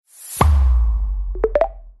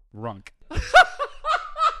Runk.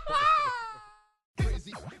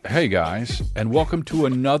 Hey guys, and welcome to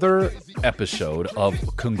another episode of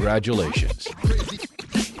Congratulations.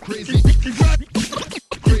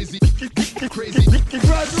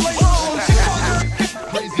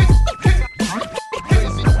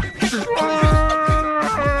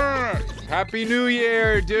 Happy New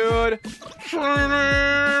Year, dude.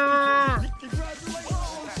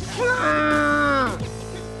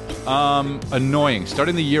 Annoying.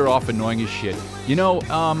 Starting the year off annoying as shit.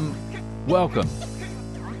 Welcome.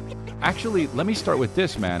 Actually, let me start with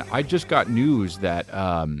this, man. I just got news that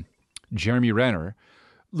Jeremy Renner.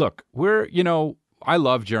 Look, I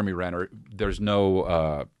love Jeremy Renner. There's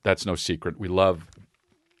that's no secret. We love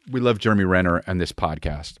Jeremy Renner and this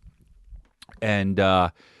podcast. And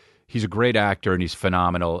he's a great actor and he's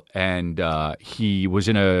phenomenal. And he was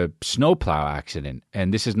in a snowplow accident.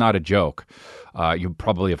 And this is not a joke. You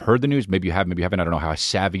probably have heard the news. Maybe you have, maybe you haven't. I don't know how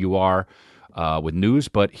savvy you are with news,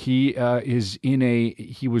 but he was,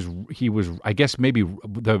 I guess maybe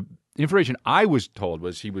the information I was told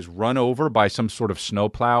was he was run over by some sort of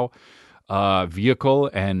snowplow vehicle,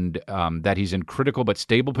 and that he's in critical but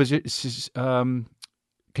stable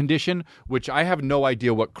condition, which I have no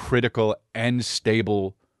idea what critical and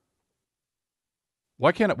stable.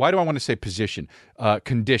 Why do I want to say position?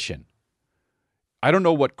 Condition. I don't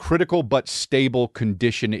know what critical but stable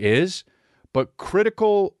condition is, but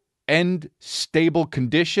critical and stable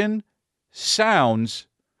condition sounds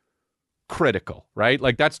critical, right?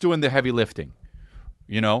 Like that's doing the heavy lifting.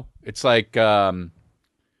 It's like, if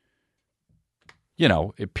you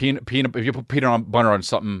put peanut butter on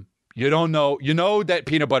something, you know that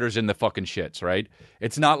peanut butter's in the fucking shits, right?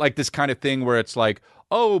 It's not like this kind of thing where it's like,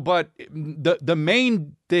 oh, but the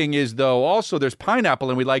main thing is though, also there's pineapple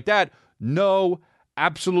and we like that. No,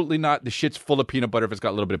 absolutely not. The shit's full of peanut butter if it's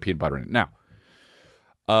got a little bit of peanut butter in it. Now,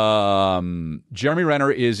 Jeremy Renner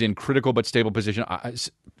is in critical but stable position.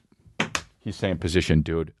 He's saying position,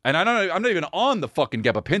 dude. And I'm not even on the fucking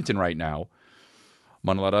gabapentin right now. I'm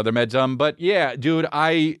on a lot of other meds. But yeah, dude,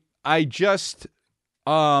 I just,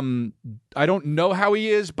 I don't know how he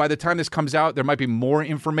is. By the time this comes out, there might be more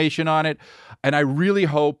information on it. And I really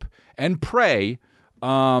hope and pray,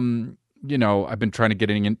 I've been trying to get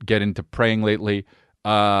into praying lately,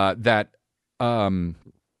 that,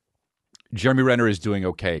 Jeremy Renner is doing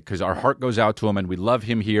okay, because our heart goes out to him and we love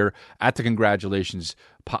him here at the Congratulations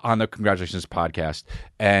podcast.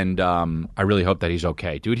 And I really hope that he's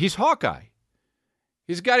okay. Dude, he's Hawkeye.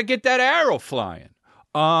 He's got to get that arrow flying.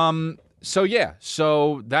 So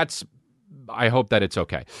that's, I hope that it's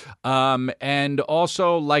okay. And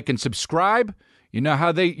also like and subscribe. You know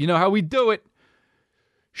how we do it.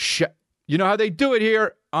 You know how they do it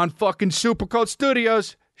here on fucking Supercult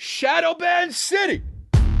Studios, Shadowban City.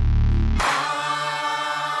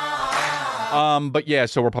 But yeah,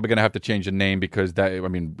 so we're probably going to have to change the name because I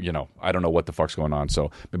don't know what the fuck's going on.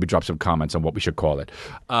 So maybe drop some comments on what we should call it.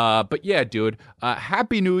 But yeah, dude,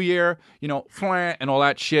 Happy New Year, and all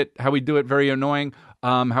that shit. How we do it, very annoying.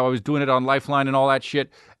 How I was doing it on Lifeline and all that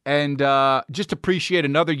shit. And just appreciate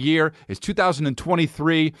another year. It's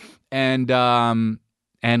 2023 and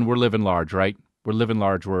we're living large, right? We're living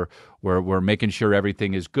large. We're making sure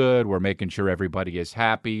everything is good. We're making sure everybody is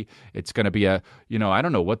happy. It's going to be I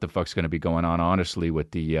don't know what the fuck's going to be going on, honestly, with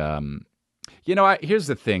the, here's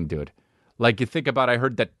the thing, dude. Like you think about, I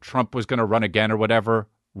heard that Trump was going to run again or whatever.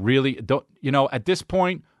 Really? At this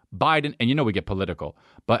point, Biden, and we get political,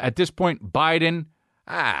 but at this point, Biden,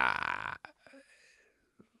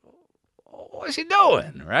 what's he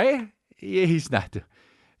doing, right? He's not doing,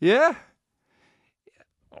 yeah?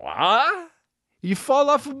 What? You fall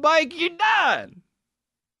off a bike, you're done.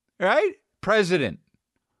 Right? The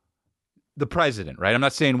president, right? I'm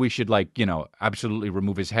not saying we should, absolutely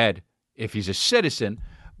remove his head if he's a citizen,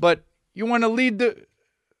 but you want to lead the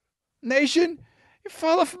nation? You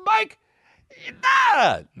fall off a bike, you're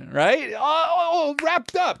done. Right? All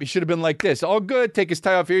wrapped up. He should have been like this. All good. Take his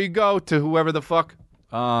tie off. Here you go to whoever the fuck.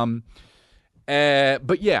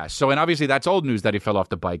 But yeah, and obviously that's old news that he fell off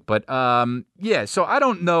the bike. But so I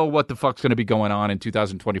don't know what the fuck's going to be going on in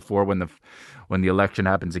 2024 when the election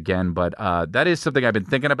happens again. But that is something I've been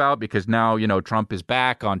thinking about because now Trump is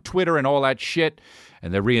back on Twitter and all that shit,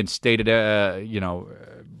 and they reinstated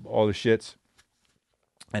all the shits.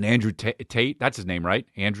 And Andrew Tate, that's his name, right?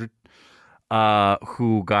 Andrew.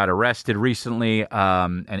 Who got arrested recently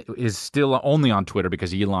and is still only on Twitter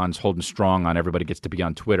because Elon's holding strong on everybody gets to be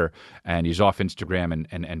on Twitter, and he's off Instagram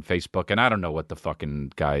and Facebook, and I don't know what the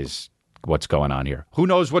fucking what's going on here. Who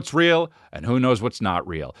knows what's real and who knows what's not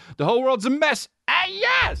real. The whole world's a mess.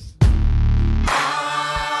 Yes!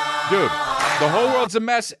 Dude, The whole world's a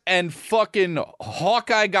mess, and fucking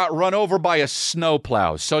Hawkeye got run over by a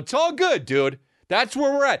snowplow. So it's all good, dude. That's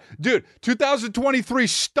where we're at. Dude, 2023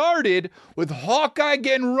 started with Hawkeye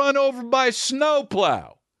getting run over by a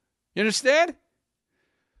snowplow. You understand?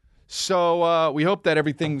 So we hope that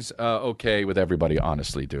everything's okay with everybody,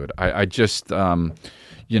 honestly, dude. I just,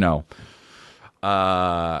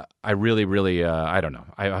 I really, I don't know.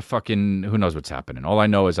 I fucking, who knows what's happening? All I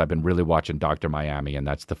know is I've been really watching Dr. Miami, and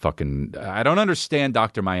that's the fucking, I don't understand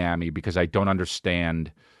Dr. Miami because I don't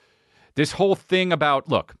understand this whole thing about,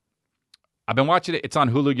 look, I've been watching it. It's on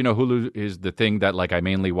Hulu. You know, Hulu is the thing that, like, I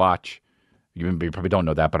mainly watch. You probably don't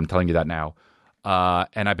know that, but I'm telling you that now.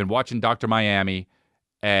 And I've been watching Dr. Miami,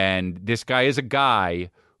 and this guy is a guy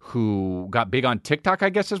who got big on TikTok, I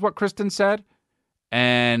guess is what Kristen said,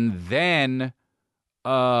 and then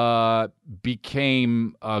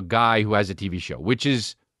became a guy who has a TV show, which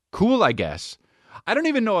is cool, I guess. I don't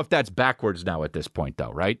even know if that's backwards now at this point,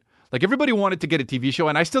 though, right? Like, everybody wanted to get a TV show,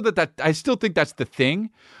 and I still think that's the thing.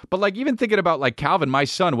 But, like, even thinking about, like, Calvin, my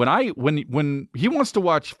son, when he wants to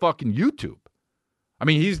watch fucking YouTube, I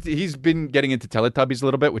mean, he's been getting into Teletubbies a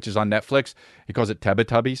little bit, which is on Netflix. He calls it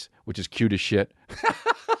Teletubbies, which is cute as shit.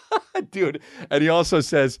 Dude. And he also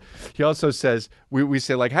says, we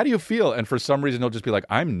say, like, how do you feel? And for some reason, he'll just be like,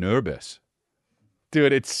 I'm nervous.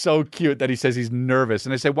 Dude, it's so cute that he says he's nervous.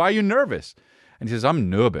 And I say, why are you nervous? And he says, I'm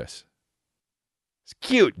nervous. It's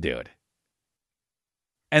cute, dude.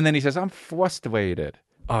 And then he says, I'm frustrated.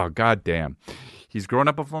 Oh, goddamn. He's grown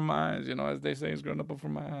up before my eyes. You know, as they say, he's grown up before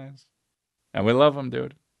my eyes. And we love him,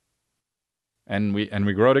 dude. And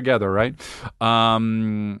we grow together, right?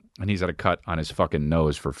 And he's had a cut on his fucking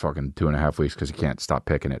nose for fucking 2.5 weeks because he can't stop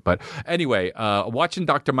picking it. But anyway, watching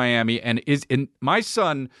Dr. Miami, and my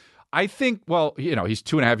son, I think, well, you know, he's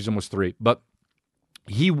 2.5, he's almost 3, but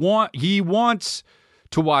he wants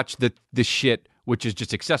to watch the shit which is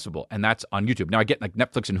just accessible, and that's on YouTube. Now, I get, like,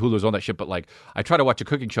 Netflix and Hulu's, all that shit, but, like, I try to watch a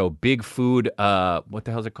cooking show, Big Food, what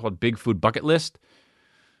the hell is it called? Big Food Bucket List.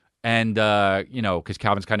 And, you know, because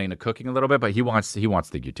Calvin's kind of into cooking a little bit, but he wants the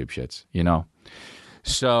YouTube shits, you know?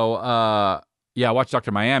 So, yeah, I watched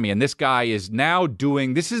Dr. Miami, and this guy is now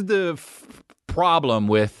doing, this is the problem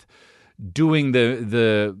with doing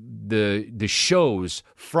the shows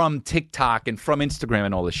from TikTok and from Instagram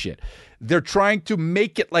and all this shit. They're trying to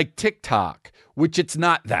make it like TikTok, which it's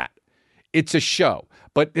not that. It's a show.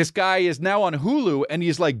 But this guy is now on Hulu, and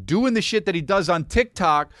he's, like, doing the shit that he does on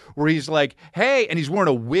TikTok, where he's like, hey, and he's wearing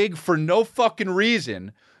a wig for no fucking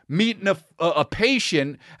reason, meeting a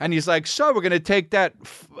patient, and he's like, so we're going to take that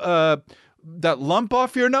lump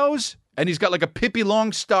off your nose? And he's got, like, a Pippi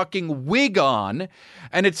Longstocking wig on,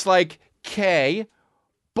 and it's like, okay,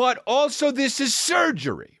 but also this is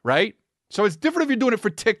surgery, right? So it's different if you're doing it for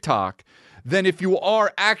TikTok than if you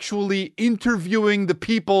are actually interviewing the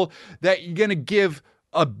people that you're going to give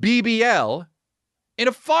a BBL in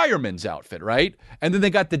a fireman's outfit, right? And then they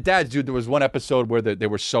got the dads, dude. There was one episode where they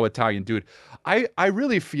were so Italian, dude. I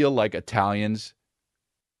really feel like Italians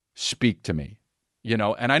speak to me, you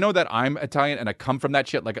know? And I know that I'm Italian and I come from that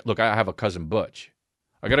shit. Like, look, I have a cousin Butch.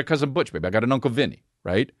 I got a cousin Butch, baby. I got an Uncle Vinny,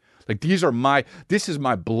 right? Like, this is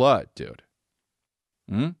my blood, dude.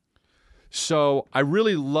 So I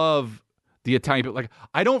really love the Italian people. Like,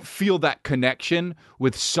 I don't feel that connection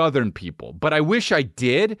with Southern people, but I wish I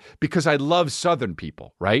did because I love Southern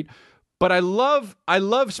people, right? But I love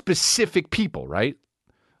specific people, right?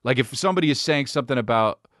 Like, if somebody is saying something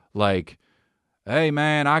about, like, hey,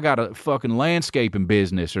 man, I got a fucking landscaping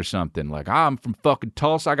business or something. Like, I'm from fucking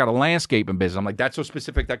Tulsa. I got a landscaping business. I'm like, that's so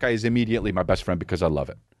specific. That guy is immediately my best friend because I love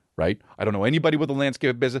it, right? I don't know anybody with a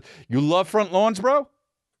landscaping business. You love front lawns, bro?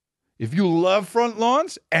 If you love front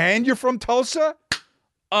lawns and you're from Tulsa,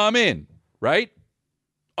 I'm in, right?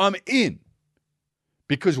 I'm in.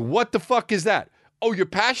 Because what the fuck is that? Oh, you're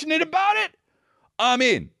passionate about it? I'm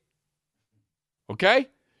in. Okay?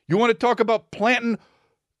 You want to talk about planting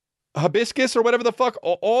hibiscus or whatever the fuck?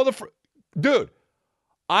 Dude,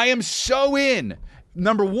 I am so in.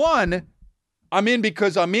 Number one, I'm in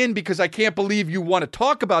because I can't believe you want to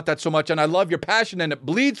talk about that so much, and I love your passion and it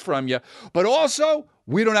bleeds from you. But also,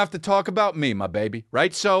 we don't have to talk about me, my baby,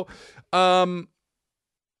 right? So, and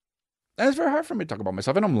it's very hard for me to talk about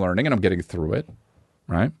myself, and I'm learning and I'm getting through it,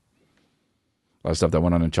 right? A lot of stuff that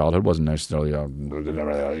went on in childhood wasn't necessarily, maybe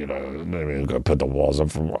gonna put the walls up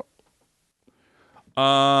for what.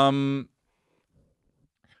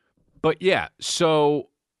 But yeah, so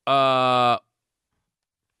I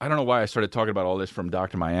don't know why I started talking about all this from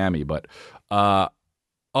Dr. Miami, but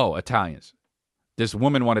Italians. This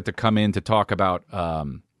woman wanted to come in to talk about,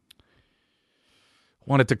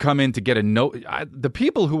 wanted to come in to get a note. The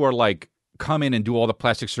people who are, like, come in and do all the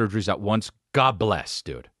plastic surgeries at once, God bless,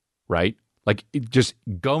 dude, right? Like, just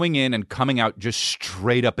going in and coming out just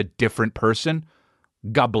straight up a different person,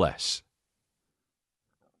 God bless.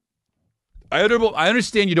 I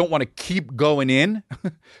understand you don't want to keep going in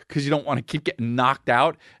because you don't want to keep getting knocked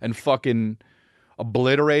out and fucking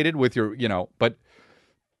obliterated with your, but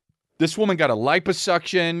this woman got a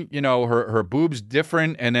liposuction, her boobs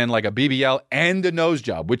different, and then like a BBL and a nose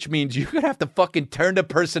job, which means you're going to have to fucking turn the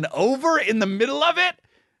person over in the middle of it.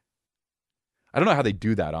 I don't know how they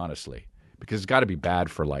do that, honestly, because it's got to be bad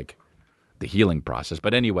for like the healing process.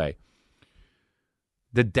 But anyway,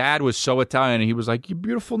 the dad was so Italian, and he was like, "You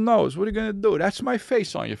beautiful nose. What are you going to do? That's my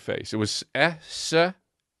face on your face." It was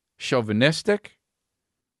chauvinistic.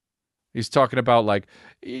 He's talking about like,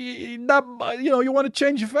 you want to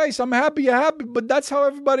change your face. I'm happy you're happy, but that's how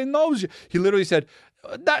everybody knows you. He literally said,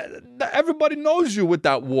 that everybody knows you with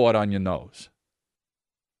that wart on your nose.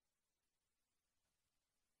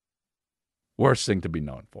 Worst thing to be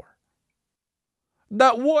known for.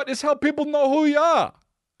 That wart is how people know who you are.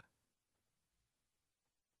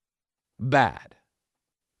 Bad.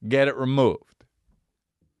 Get it removed.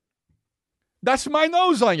 That's my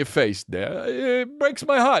nose on your face there. It breaks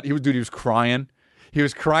my heart. He was crying. He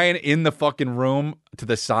was crying in the fucking room to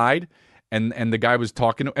the side. And the guy was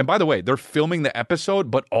talking. And by the way, they're filming the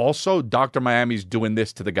episode, but also Dr. Miami's doing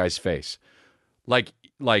this to the guy's face. Like,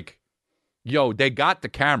 yo, they got the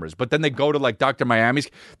cameras, but then they go to like Dr.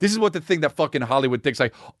 Miami's. This is what the thing that fucking Hollywood thinks,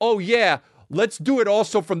 like, oh yeah, let's do it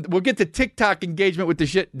also we'll get the TikTok engagement with the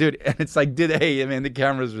shit, dude. And it's like, hey, man, the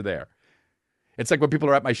cameras are there. It's like when people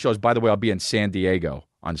are at my shows. By the way, I'll be in San Diego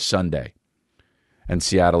on Sunday, and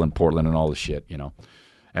Seattle and Portland and all the shit,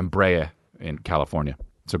 and Brea in California.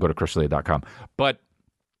 So go to chrisdelia.com. But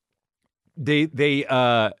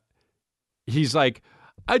he's like,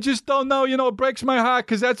 I just don't know, it breaks my heart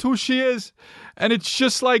because that's who she is, and it's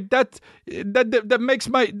just like that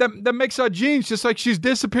makes our genes just like she's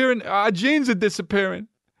disappearing. Our genes are disappearing.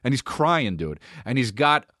 And he's crying, dude. And he's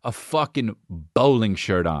got a fucking bowling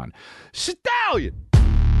shirt on. Stallion!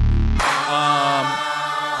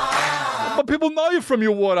 But people know you from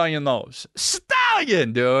your wart on your nose.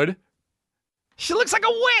 Stallion, dude. She looks like a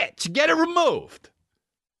witch. Get it removed.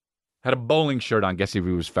 Had a bowling shirt on. Guess if he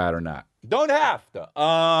was fat or not. Don't have to.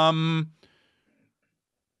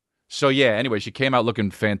 So yeah, anyway, she came out looking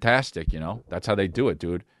fantastic, That's how they do it,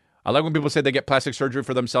 dude. I like when people say they get plastic surgery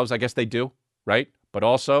for themselves. I guess they do, right? But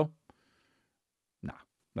also, nah,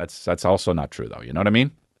 that's also not true, though. You know what I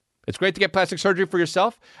mean? It's great to get plastic surgery for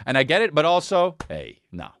yourself, and I get it, but also, hey,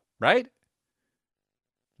 no, right?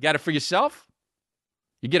 You got it for yourself?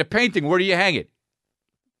 You get a painting, where do you hang it?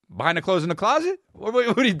 Behind the clothes in the closet?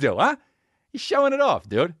 What do you do, huh? You're showing it off,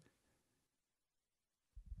 dude.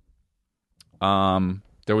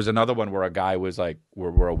 There was another one where a guy was like,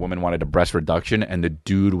 where a woman wanted a breast reduction, and the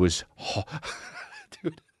dude was,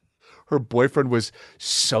 dude. Her boyfriend was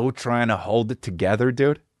so trying to hold it together,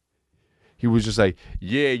 dude. He was just like,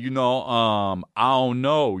 yeah, I don't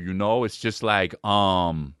know, it's just like,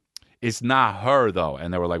 it's not her though.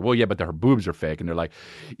 And they were like, well, yeah, but her boobs are fake. And they're like,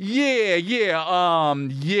 yeah,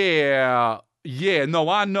 no,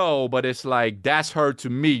 I know, but it's like, that's her to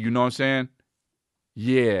me, you know what I'm saying?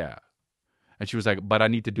 Yeah. And she was like, but I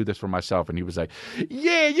need to do this for myself. And he was like,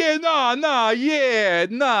 nah,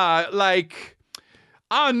 like,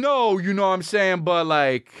 I know, you know what I'm saying, but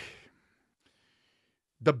like,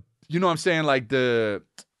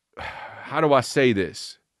 how do I say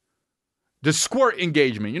this? The squirt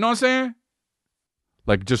engagement, you know what I'm saying?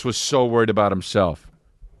 Like, just was so worried about himself.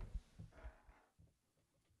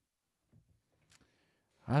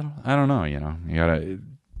 I don't know, you gotta,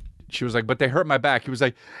 she was like, but they hurt my back. He was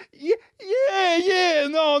like, no,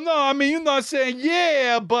 I mean, you know what I'm saying?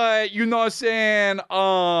 Yeah, but you know what I'm saying?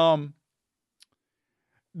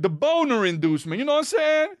 The boner inducement, you know what I'm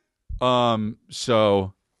saying?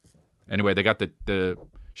 So anyway, they got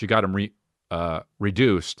she got him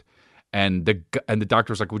reduced, and the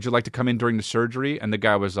doctor was like, would you like to come in during the surgery? And the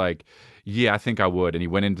guy was like, yeah, I think I would. And he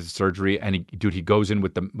went into the surgery, and he goes in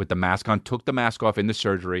with the mask on, took the mask off in the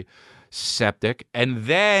surgery, septic, and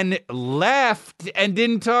then left and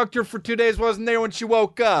didn't talk to her for 2 days, wasn't there when she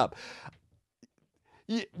woke up.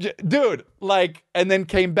 Dude, like, and then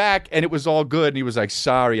came back and it was all good. And he was like,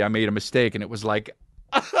 sorry, I made a mistake. And it was like,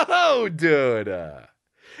 oh, dude. Yeah,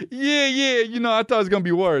 I thought it was going to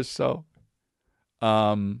be worse. So,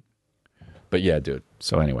 but yeah, dude.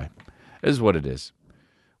 So anyway, this is what it is.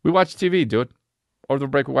 We watch TV, dude. Over the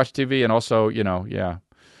break, we watch TV. And also, yeah,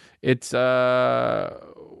 it's,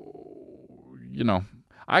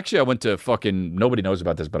 actually, I went to nobody knows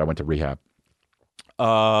about this, but I went to rehab.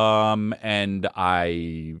 And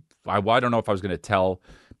I don't know if I was going to tell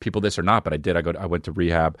people this or not, but I did. I went to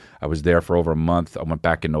rehab. I was there for over a month. I went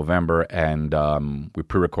back in November, and we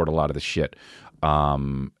pre-recorded a lot of the shit.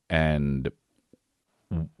 And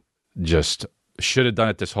just should have done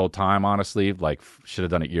it this whole time, honestly. Like, should have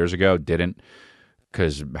done it years ago. Didn't,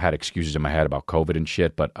 because I had excuses in my head about COVID and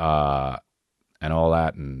shit, but and all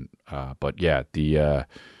that. And but yeah,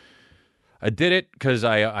 I did it because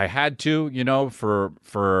I had to,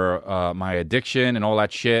 for my addiction and all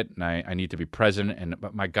that shit, and I need to be present. And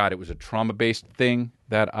but my God, it was a trauma-based thing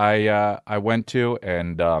that I went to,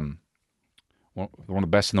 and one of the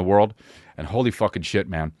best in the world. And holy fucking shit,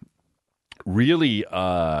 man! Really,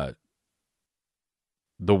 the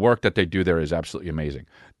work that they do there is absolutely amazing,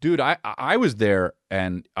 dude. I was there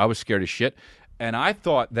and I was scared as shit, and I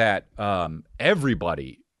thought that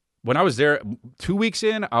everybody. When I was there 2 weeks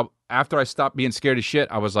in, after I stopped being scared as shit,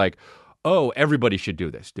 I was like, oh, everybody should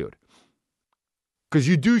do this, dude. Because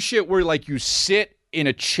you do shit where, like, you sit in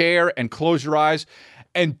a chair and close your eyes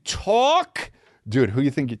and talk. Dude, who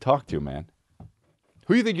you think you talk to, man?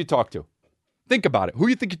 Who you think you talk to? Think about it. Who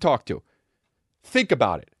you think you talk to? Think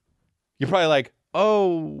about it. You're probably like,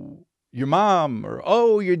 oh, your mom, or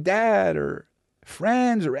oh, your dad, or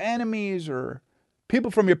friends, or enemies, or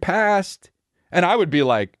people from your past. And I would be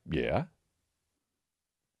like, yeah.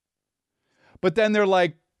 But then you're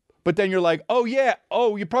like, oh yeah,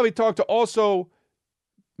 oh, you probably talk to also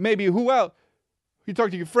maybe who else? You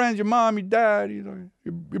talk to your friends, your mom, your dad, your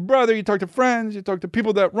brother, you talk to friends, you talk to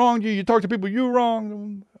people that wronged you talk to people you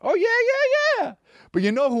wronged. Oh yeah. But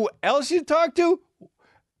you know who else you talk to?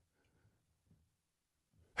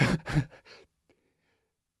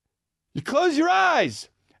 You close your eyes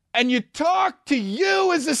and you talk to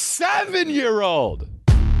you as a 7-year-old.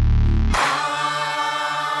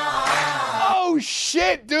 Oh,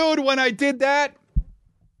 shit, dude, when I did that.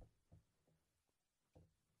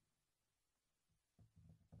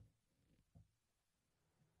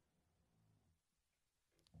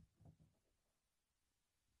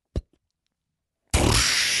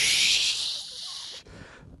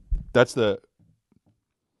 That's the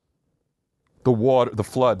water, the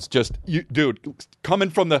floods, just, dude, coming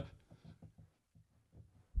from the...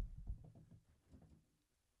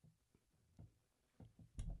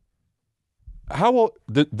 How old,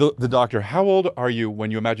 the doctor, how old are you when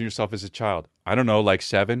you imagine yourself as a child? I don't know, like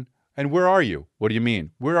 7? And where are you? What do you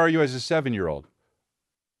mean? Where are you as a 7-year-old?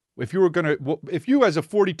 If you as a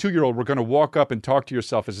 42-year-old were going to walk up and talk to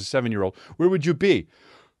yourself as a 7-year-old, where would you be?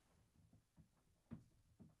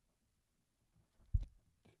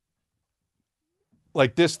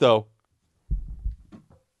 Like this, though.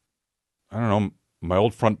 I don't know, my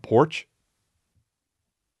old front porch?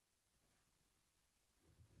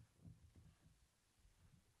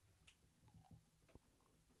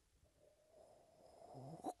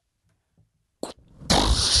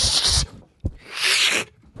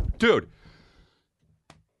 Dude.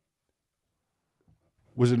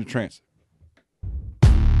 Was in a trance.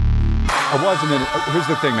 I wasn't in it. Here's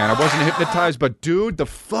the thing, man. I wasn't hypnotized, but dude, the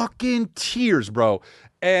fucking tears, bro.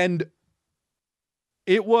 And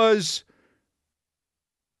it was...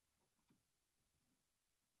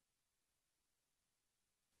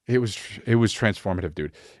 It was transformative,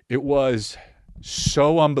 dude. It was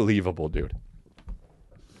so unbelievable, dude.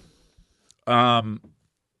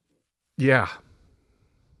 Yeah.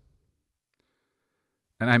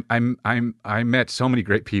 And I met so many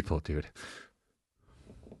great people, dude.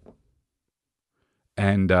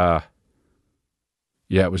 And yeah,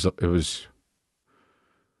 it was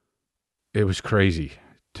crazy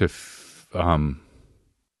to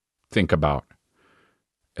think about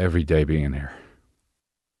every day being there.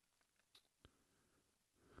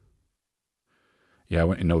 Yeah, I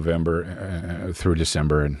went in November through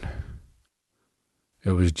December, and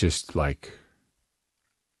it was just like,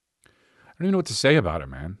 I don't even know what to say about it,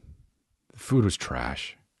 man. The food was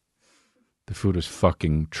trash. The food was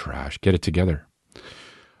fucking trash. Get it together.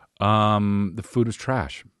 The food was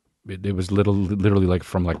trash. It was literally like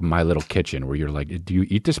from like My Little Kitchen, where you're like, do you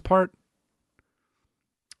eat this part?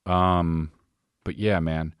 But yeah,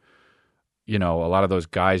 man. A lot of those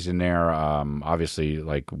guys in there, obviously,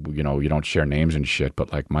 like, you don't share names and shit,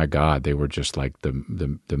 but like, my God, they were just like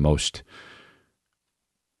the most,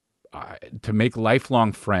 to make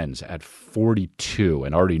lifelong friends at 42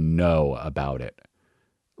 and already know about it,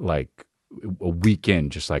 like a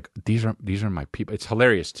weekend, just like, these are my people. It's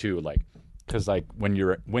hilarious too. Like, cause like when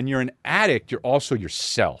you're an addict, you're also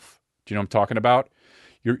yourself. Do you know what I'm talking about?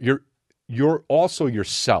 You're also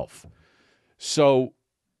yourself. So,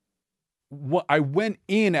 I went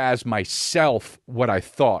in as myself, what I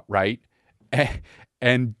thought, right?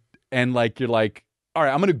 and and like you're like, all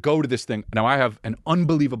right, I'm going to go to this thing. Now I have an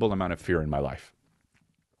unbelievable amount of fear in my life.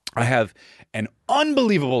 I have an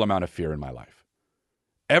unbelievable amount of fear in my life.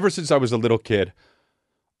 Ever since I was a little kid,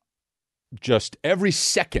 just every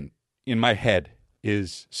second in my head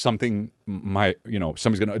is something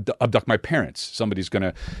somebody's going to abduct my parents. Somebody's going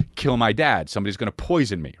to kill my dad. Somebody's going to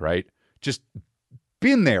poison me, right? Just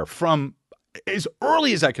been there from as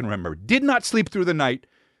early as I can remember. Did not sleep through the night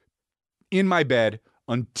in my bed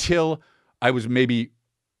until I was maybe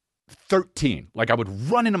 13. Like I would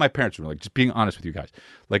run into my parents' room, like just being honest with you guys,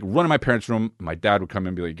 like run in my parents' room. My dad would come in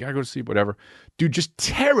and be like, "Yeah, go to sleep, whatever." Dude, just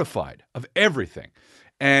terrified of everything.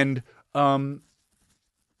 And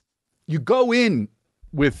you go in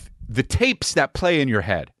with the tapes that play in your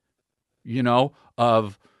head,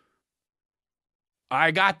 of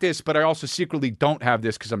I got this, but I also secretly don't have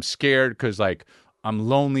this because I'm scared, because like I'm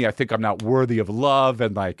lonely. I think I'm not worthy of love,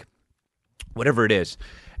 and like whatever it is.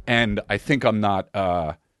 And I think I'm not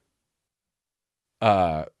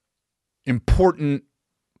important.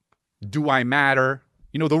 Do I matter?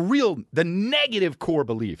 The negative core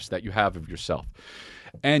beliefs that you have of yourself.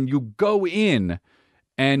 And you go in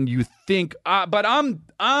and you think, but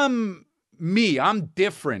I'm me. I'm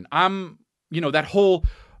different. I'm, that whole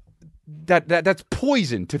that's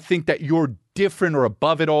poison to think that you're different or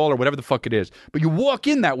above it all or whatever the fuck it is. But you walk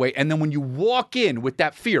in that way, and then when you walk in with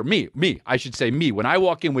that fear, I should say me, when I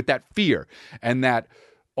walk in with that fear and that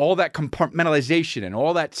all that compartmentalization and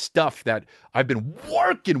all that stuff that I've been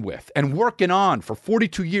working with and working on for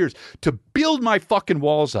 42 years to build my fucking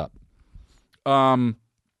walls up.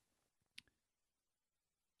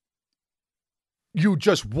 You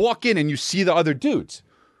just walk in and you see the other dudes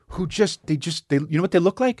who they you know what they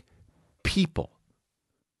look like? People.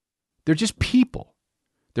 They're just people.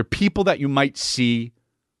 They're people that you might see,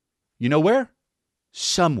 where?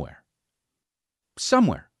 Somewhere.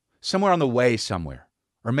 Somewhere on the way somewhere.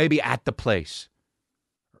 Or maybe at the place.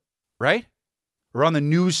 Right? Or on the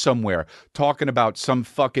news somewhere talking about some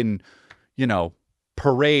fucking,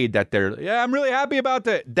 parade that I'm really happy about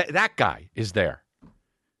that guy is there.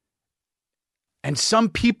 And some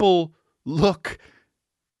people look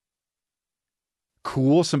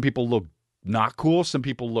cool. Some people look not cool. Some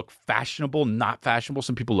people look fashionable, not fashionable.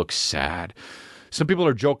 Some people look sad. Some people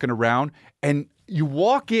are joking around. And you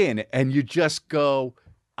walk in and you just go,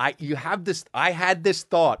 I had this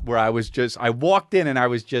thought where I walked in and I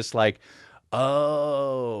was just like,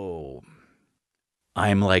 oh,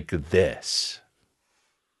 I'm like this.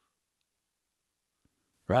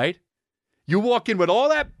 Right? You walk in with all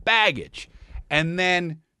that baggage, and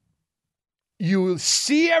then you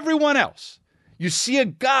see everyone else. You see a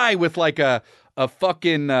guy with like a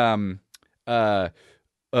fucking a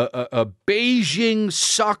Beijing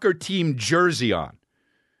soccer team jersey on,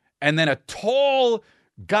 and then a tall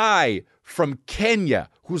guy from Kenya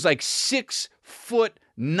who's like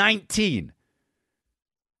 6'19"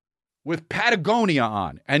 with Patagonia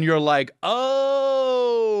on, and you're like,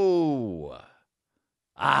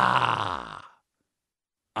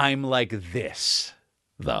 I'm like this,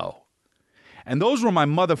 though. And those were my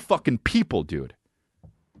motherfucking people, dude.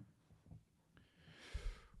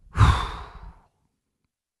 I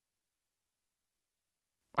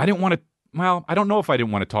didn't want to. Well, I don't know if I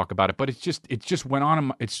didn't want to talk about it, but it just went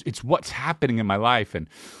on. It's what's happening in my life, and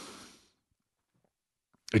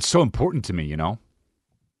it's so important to me, And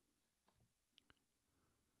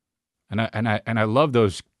I love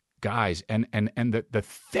those guys, and the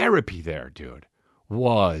therapy there, dude,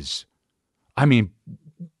 was, I mean,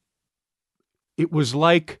 it was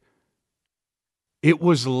like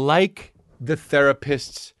the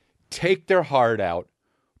therapists take their heart out,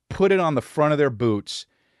 put it on the front of their boots,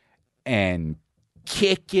 and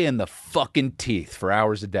kick you in the fucking teeth for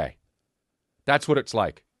hours a day. That's what it's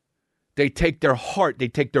like. They take their heart, they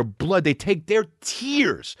take their blood, they take their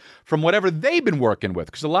tears from whatever they've been working with,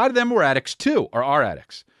 because a lot of them were addicts too, or are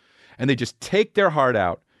addicts. And they just take their heart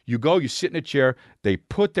out. You go, you sit in a chair, they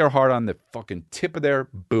put their heart on the fucking tip of their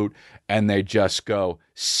boot, and they just go,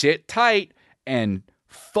 sit tight, and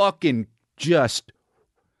fucking just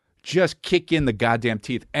kick in the goddamn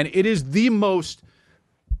teeth. And it is the most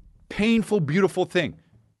painful, beautiful thing.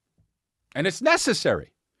 And it's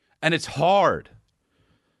necessary. And it's hard.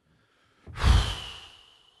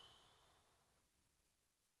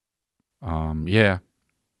 Yeah.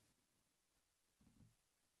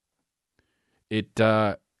 It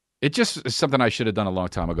just is something I should have done a long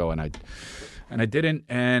time ago, and I didn't,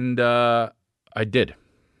 and I did.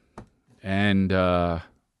 And I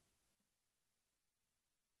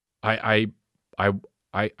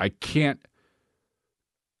can't.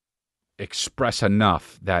 express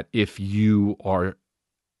enough that if you are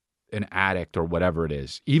an addict or whatever it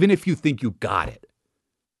is, even if you think you got it,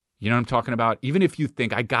 you know what I'm talking about? Even if you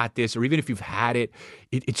think I got this, or even if you've had it,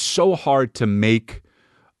 it's so hard to make,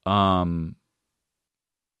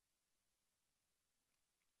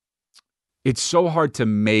 it's so hard to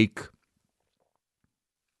make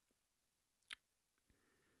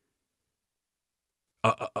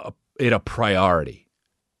it a priority,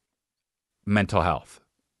 mental health.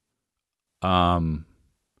 And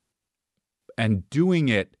doing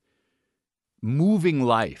it, moving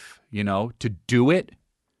life, you know, to do it,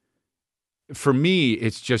 for me,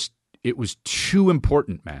 it was too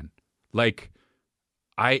important, man. Like,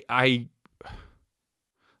 I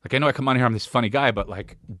know I come on here, I'm this funny guy, but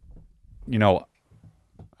like, you know,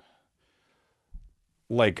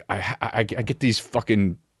 like I get these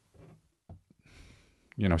fucking,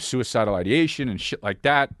 you know, suicidal ideation and shit like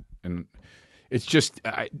that. And it's just,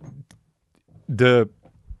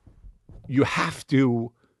 you have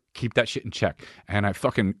to keep that shit in check. And I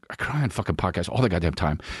cry on fucking podcasts all the goddamn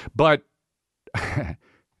time, but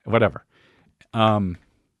whatever.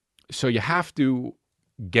 So you have to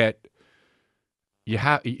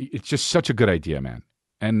it's just such a good idea, man.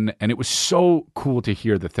 And it was so cool to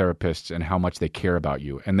hear the therapists and how much they care about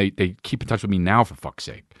you. And they keep in touch with me now, for fuck's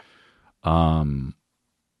sake. You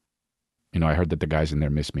know, I heard that the guys in there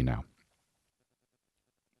miss me now.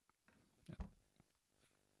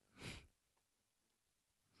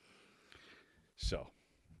 So,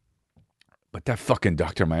 but that fucking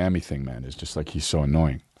Dr. Miami thing, man, is just like, he's so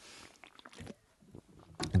annoying.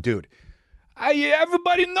 Dude,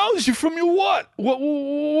 everybody knows you from your what?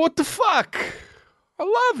 What the fuck? I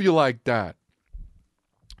love you like that.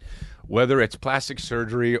 Whether it's plastic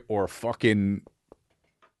surgery or fucking,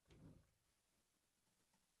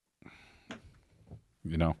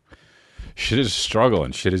 you know, shit is a struggle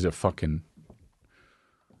and shit is a fucking,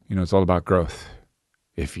 you know, it's all about growth.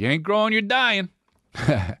 If you ain't growing, you're dying.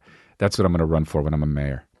 That's what I'm going to run for when I'm a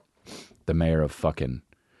mayor. The mayor of fucking,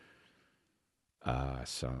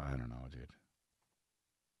 so I don't know, dude.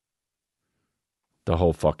 The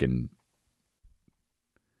whole fucking,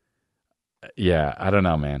 yeah, I don't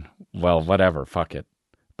know, man. Well, whatever, fuck it.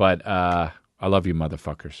 But I love you,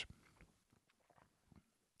 motherfuckers.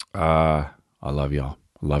 I love y'all.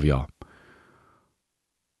 Love y'all.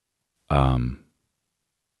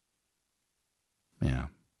 Yeah.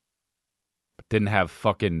 But didn't have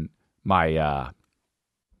fucking my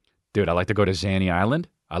dude, I like to go to Zany Island.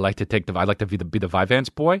 I like to be the Vivance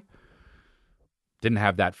boy. Didn't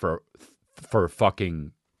have that for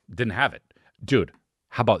fucking, didn't have it. Dude,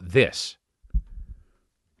 how about this?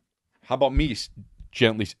 How about me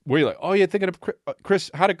gently, where you're like, oh yeah, thinking of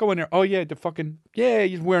Chris, how'd it go in there? Oh yeah,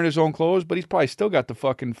 he's wearing his own clothes, but he's probably still got the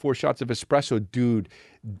fucking 4 shots of espresso. Dude,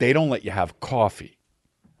 they don't let you have coffee.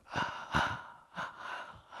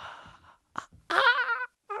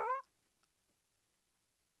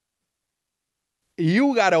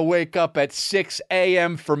 You got to wake up at 6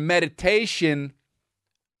 a.m. for meditation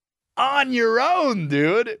on your own,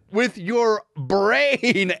 dude, with your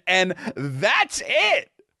brain, and that's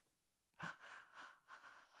it.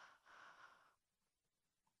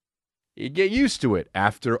 You get used to it.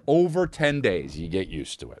 After over 10 days, you get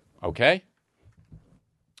used to it, okay?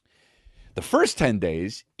 The first 10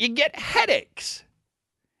 days, you get headaches.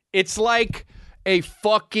 It's like a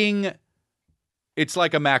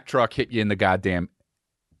Mack truck hit you in the goddamn,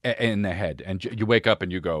 in the head. And you wake up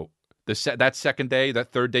and you go, that second day,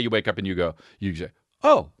 that third day, you wake up and you say,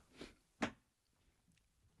 oh.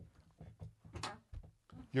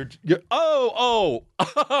 Oh.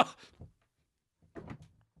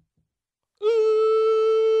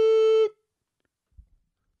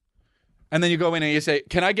 And then you go in and you say,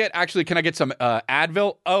 can I get some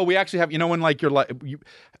Advil? Oh, we actually have, you know, when like you're like,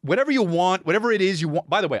 whatever you want, whatever it is you want.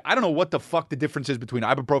 By the way, I don't know what the fuck the difference is between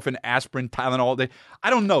ibuprofen, aspirin, Tylenol. I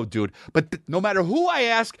don't know, dude. But no matter who I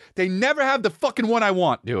ask, they never have the fucking one I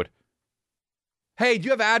want, dude. Hey, do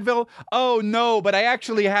you have Advil? Oh, no, but I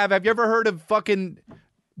actually have. Have you ever heard of fucking,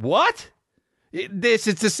 what? It's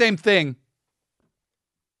the same thing.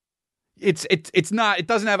 It's not, it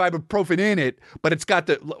doesn't have ibuprofen in it, but it's got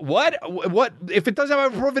the, what if it doesn't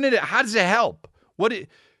have ibuprofen in it, how does it help?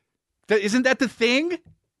 Isn't that the thing?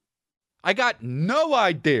 I got no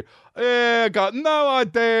idea. I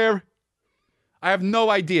have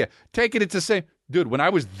no idea. Take it, it's the same. Dude, when I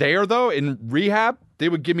was there though, in rehab, they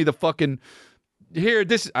would give me the fucking, here,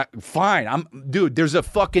 this, fine. Dude, there's a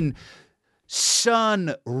fucking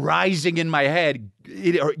sun rising in my head.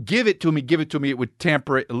 Or give it to me. It would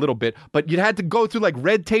tamper it a little bit. But you had to go through like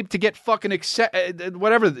red tape to get fucking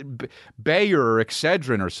whatever, Bayer or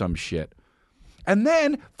Excedrin or some shit. And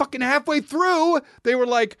then fucking halfway through, they were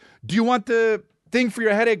like, do you want the thing for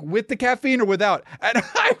your headache with the caffeine or without? And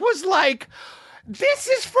I was like, this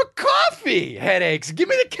is for coffee headaches. Give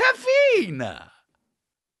me the caffeine.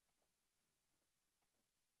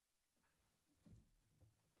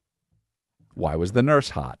 Why was the nurse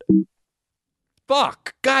hot?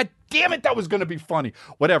 Fuck. God damn it. That was going to be funny.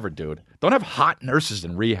 Whatever, dude. Don't have hot nurses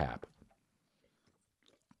in rehab.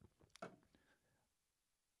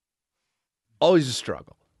 Always a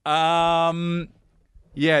struggle.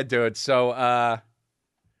 Yeah, dude. So,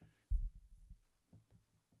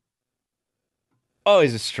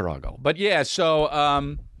 always a struggle. But yeah, so,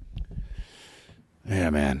 yeah,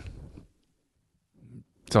 man.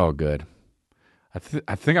 It's all good. I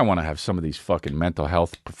think I want to have some of these fucking mental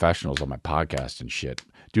health professionals on my podcast and shit.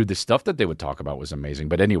 Dude, the stuff that they would talk about was amazing.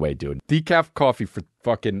 But anyway, dude, decaf coffee for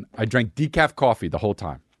fucking... I drank decaf coffee the whole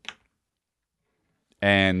time.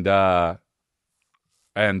 And yeah,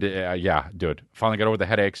 dude, finally got over the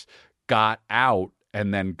headaches, got out,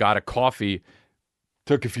 and then got a coffee,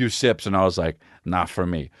 took a few sips, and I was like, not for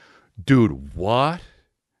me. Dude, what?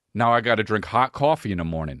 Now I got to drink hot coffee in the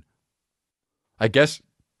morning. I guess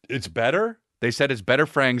it's better? They said it's better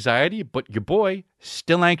for anxiety, but your boy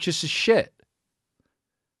still anxious as shit.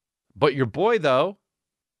 But your boy, though,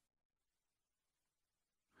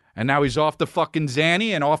 and now he's off the fucking Xanny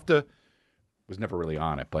and off the... Was never really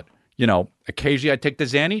on it, but, you know, occasionally I take the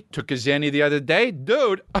Xanny. Took a Xanny the other day.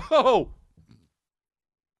 Dude, oh!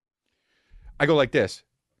 I go like this.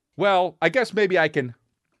 Well, I guess maybe I can...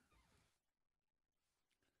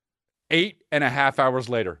 8.5 hours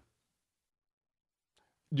later.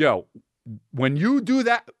 Yo... When you do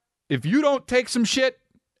that, if you don't take some shit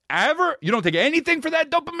ever, you don't take anything for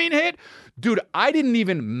that dopamine hit, dude, I didn't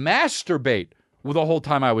even masturbate the whole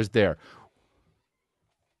time I was there.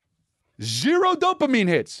 0 dopamine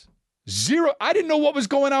hits. 0. I didn't know what was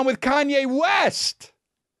going on with Kanye West.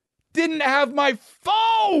 Didn't have my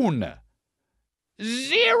phone.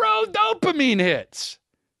 0 dopamine hits.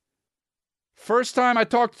 First time I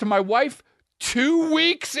talked to my wife, 2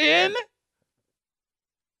 weeks in.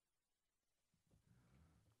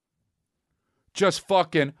 Just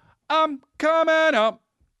fucking, I'm coming up.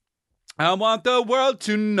 I want the world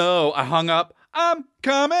to know. I hung up. I'm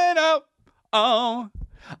coming up. Oh,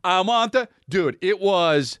 I want the... Dude, it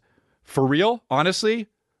was, for real, honestly,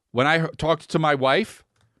 when I talked to my wife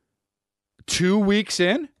 2 weeks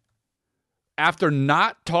in, after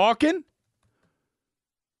not talking,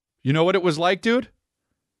 you know what it was like, dude?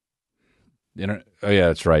 Oh, yeah,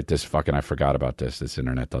 that's right. I forgot about this. This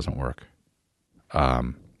internet doesn't work.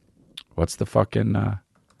 What's the fucking... Going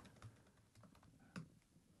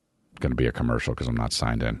to be a commercial because I'm not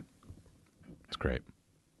signed in. It's great.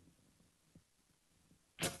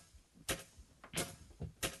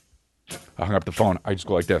 I hung up the phone. I just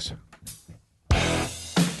go like this.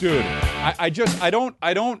 Dude, I don't...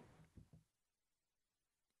 I'm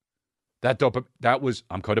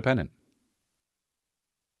codependent.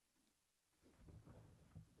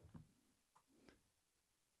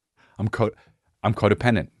 I'm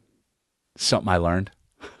codependent. Something I learned.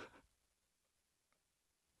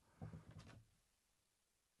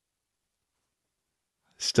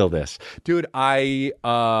 Still this. Dude,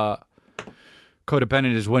 codependent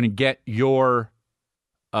is when you get your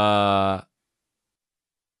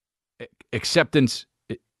acceptance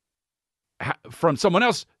from someone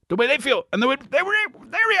else, the way they feel, and the way they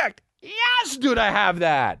react. Yes, dude, I have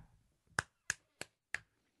that.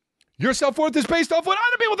 Your self-worth is based off what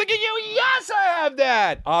other people think of you. Yes, I have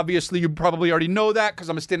that. Obviously, you probably already know that because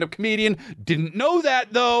I'm a stand-up comedian. Didn't know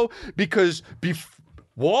that, though, because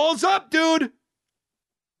walls up, dude.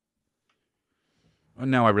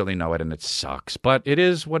 Now I really know it, and it sucks. But it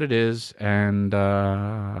is what it is, and,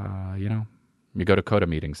 you know, you go to CODA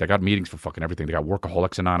meetings. They got meetings for fucking everything. They got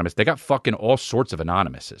Workaholics Anonymous. They got fucking all sorts of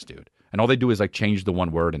anonymouses, dude. And all they do is, like, change the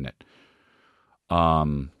one word in it.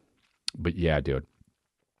 But, yeah, dude.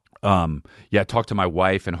 Yeah, talk to my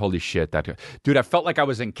wife, and holy shit, dude, I felt like I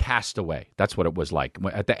was in Castaway. That's what it was like.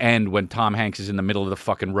 At the end, when Tom Hanks is in the middle of the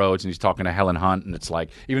fucking roads, and he's talking to Helen Hunt, and it's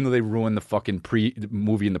like, even though they ruined the fucking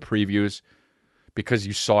movie in the previews, because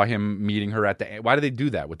you saw him meeting her at the end. Why do they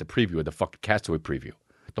do that with the preview, with the fucking Castaway preview?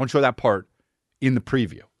 Don't show that part in the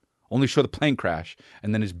preview. Only show the plane crash,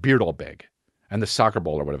 and then his beard all big, and the soccer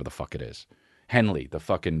ball or whatever the fuck it is. Henley, the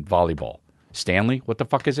fucking volleyball. Stanley, what the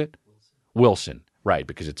fuck is it? Wilson. Right,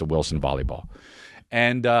 because it's a Wilson volleyball.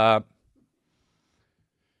 And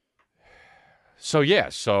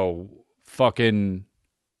So fucking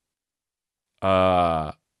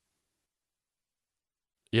uh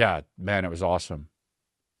yeah, man, it was awesome.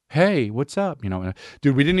 Hey, what's up?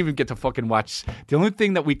 Dude, we didn't even get to fucking watch. The only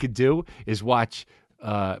thing that we could do is watch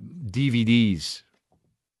DVDs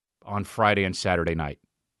on Friday and Saturday night.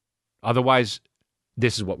 Otherwise,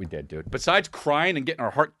 this is what we did, dude. Besides crying and getting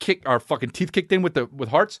our fucking teeth kicked in with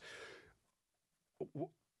hearts,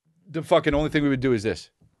 the fucking only thing we would do is this.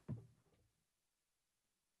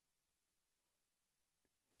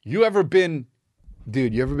 You ever been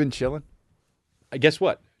chilling? Guess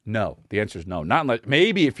what? No. The answer is no. Not unless,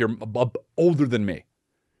 maybe if you're older than me.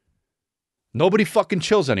 Nobody fucking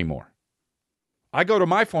chills anymore. I go to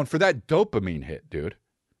my phone for that dopamine hit, dude.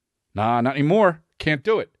 Nah, not anymore. Can't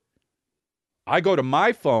do it. I go to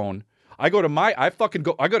my phone. I go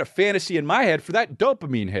to fantasy in my head for that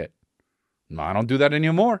dopamine hit. No, I don't do that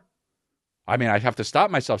anymore. I mean, I have to stop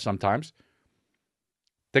myself sometimes.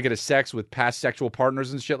 Thinking of sex with past sexual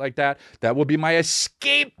partners and shit like that. That will be my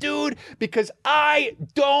escape, dude, because I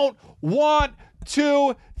don't want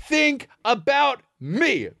to think about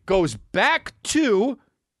me. Goes back to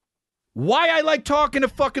why I like talking to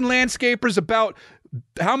fucking landscapers about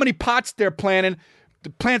how many pots they're planting,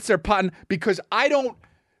 the plants they're potting, because I don't,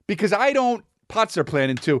 pots they're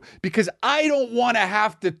planting too, because I don't want to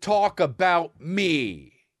have to talk about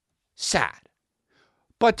me. Sad.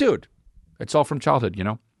 But dude, it's all from childhood,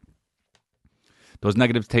 Those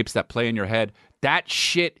negative tapes that play in your head, that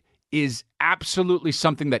shit is absolutely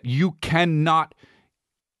something that you cannot.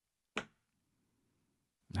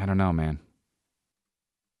 I don't know, man.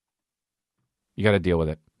 You got to deal with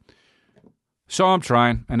it. So I'm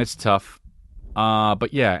trying, and it's tough.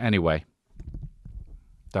 But yeah, anyway.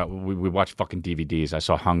 We watched fucking DVDs. I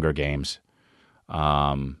saw Hunger Games.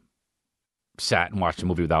 Sat and watched a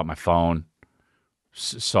movie without my phone.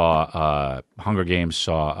 Saw Hunger Games.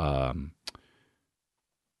 Saw...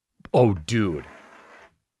 Oh, dude.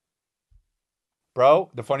 Bro,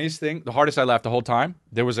 the funniest thing, the hardest I laughed the whole time,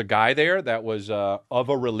 there was a guy there that was of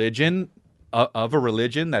a religion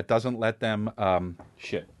that doesn't let them...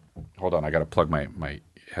 shit. Hold on, I got to plug my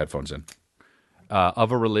headphones in.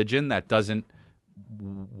 Of a religion that doesn't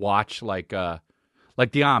watch like the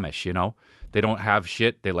Amish, They don't have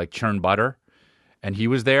shit. They like churn butter. And he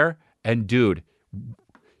was there, and dude,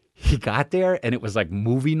 he got there, and it was like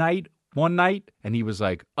movie night one night, and he was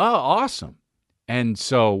like, oh, awesome. And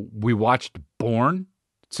so we watched Bourne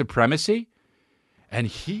Supremacy, and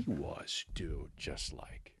he was, dude, just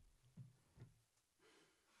like...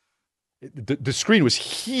 The screen was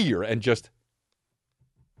here, and just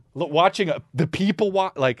watching the people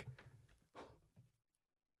like...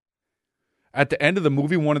 At the end of the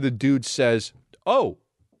movie, one of the dudes says, oh,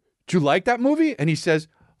 do you like that movie? And he says,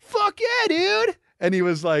 fuck yeah, dude. And he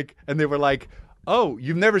was like, and they were like, oh,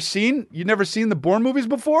 you've never seen the Bourne movies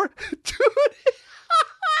before? Dude.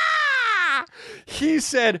 He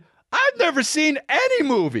said, I've never seen any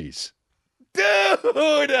movies.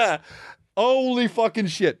 Dude. Holy fucking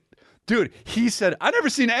shit. Dude, he said, I've never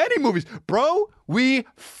seen any movies. Bro, we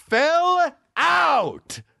fell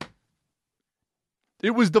out.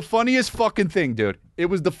 It was the funniest fucking thing, dude. It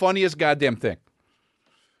was the funniest goddamn thing.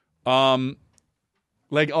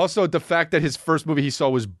 Like also the fact that his first movie he saw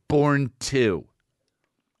was Bourne 2.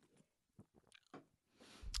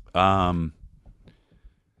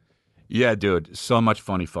 Yeah, dude, so much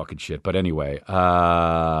funny fucking shit. But anyway,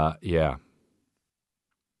 yeah.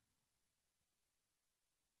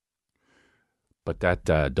 But that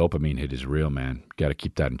dopamine hit is real, man. Got to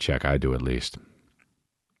keep that in check. I do at least.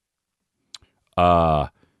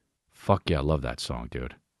 Fuck yeah, I love that song,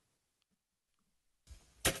 dude.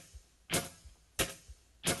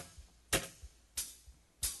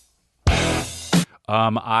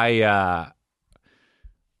 I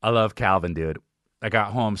love Calvin, dude. I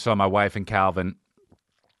got home, saw my wife and Calvin.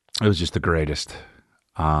 It was just the greatest.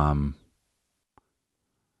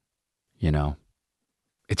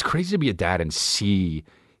 It's crazy to be a dad and see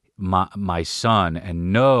my son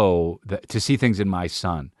and know that to see things in my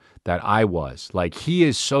son that I was. Like, he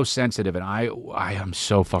is so sensitive, and I am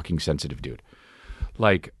so fucking sensitive, dude.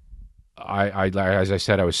 Like, I as I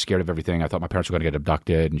said, I was scared of everything. I thought my parents were going to get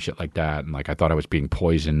abducted and shit like that, and like I thought I was being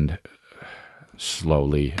poisoned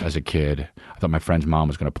slowly as a kid. I thought my friend's mom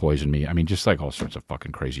was going to poison me. I mean, just like all sorts of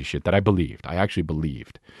fucking crazy shit that I believed. I actually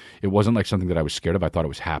believed. It wasn't like something that I was scared of. I thought it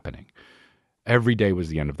was happening. Every day was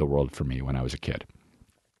the end of the world for me when I was a kid.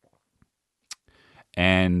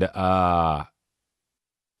 And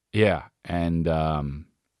yeah, and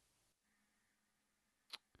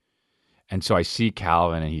so I see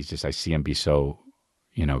Calvin, and I see him be so,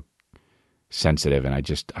 sensitive, and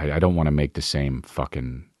I don't want to make the same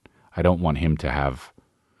fucking. I don't want him to have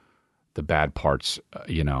the bad parts,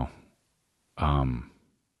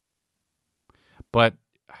 But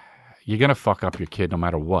you're gonna fuck up your kid no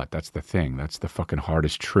matter what. That's the thing. That's the fucking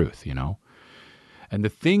hardest truth, And the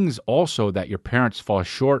things also that your parents fall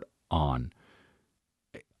short on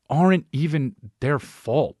aren't even their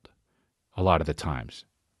fault a lot of the times.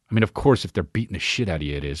 I mean, of course, if they're beating the shit out of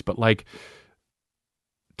you, it is. But like,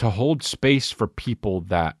 to hold space for people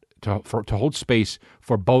to hold space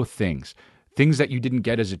for both things that you didn't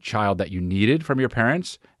get as a child that you needed from your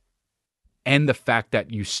parents, and the fact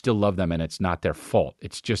that you still love them and it's not their fault.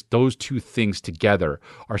 It's just those two things together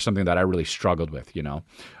are something that I really struggled with,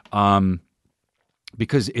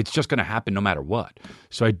 because it's just going to happen no matter what.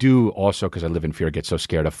 So I do also, because I live in fear, get so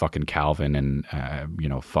scared of fucking Calvin and,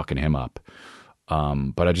 fucking him up.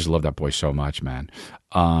 But I just love that boy so much, man.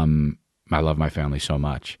 I love my family so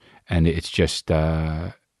much. And it's just,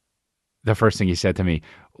 the first thing he said to me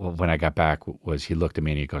when I got back was, he looked at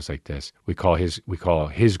me and he goes like this. We call his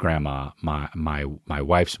grandma, my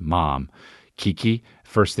wife's mom, Kiki.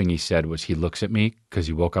 First thing he said was, he looks at me because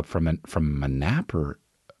he woke up from a nap or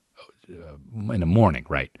in the morning,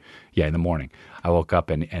 right? Yeah, in the morning. I woke up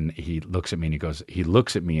and he looks at me and he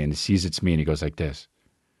looks at me and sees it's me and he goes like this.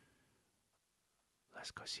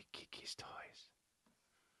 Let's go see Kiki's toys.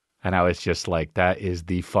 And I was just like, that is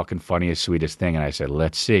the fucking funniest, sweetest thing. And I said,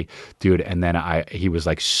 let's see, dude. And then he was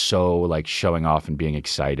like, so like showing off and being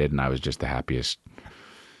excited. And I was just the happiest.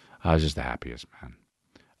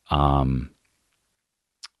 Man.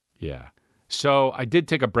 Yeah. So I did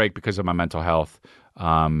take a break because of my mental health.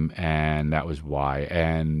 And that was why.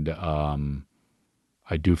 And,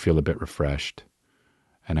 I do feel a bit refreshed,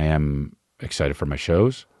 and I am excited for my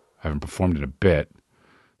shows. I haven't performed in a bit.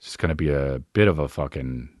 It's going to be a bit of a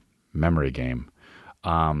fucking memory game.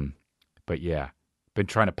 But yeah, been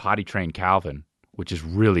trying to potty train Calvin, which is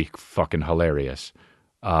really fucking hilarious.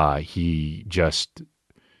 He'll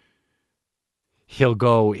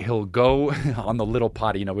go on the little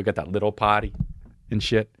potty. We got that little potty and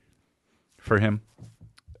shit for him.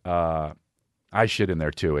 I shit in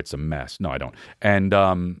there too. It's a mess. No, I don't.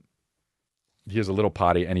 And, he has a little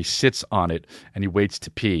potty and he sits on it and he waits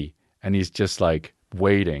to pee and he's just like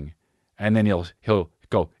waiting. And then it'll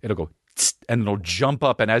go, and it'll jump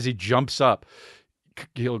up. And as he jumps up,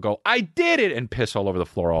 he'll go, I did it, and piss all over the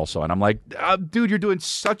floor also. And I'm like, dude, you're doing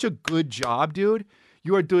such a good job, dude.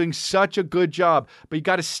 You are doing such a good job, but you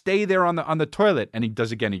got to stay there on the toilet. And he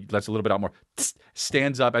does again. He lets a little bit out more,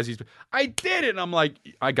 stands up as I did it. And I'm like,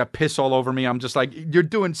 I got piss all over me. I'm just like, you're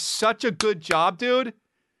doing such a good job, dude.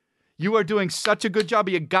 You are doing such a good job,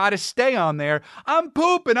 but you got to stay on there. I'm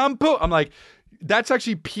pooping. I'm like, that's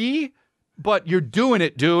actually pee, but you're doing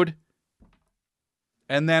it, dude.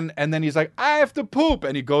 And then he's like, I have to poop.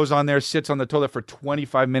 And he goes on there, sits on the toilet for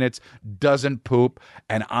 25 minutes, doesn't poop.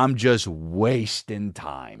 And I'm just wasting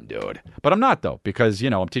time, dude. But I'm not, though, because,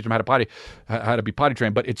 I'm teaching him how to be potty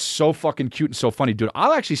trained. But it's so fucking cute and so funny, dude.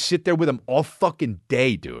 I'll actually sit there with him all fucking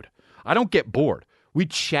day, dude. I don't get bored. We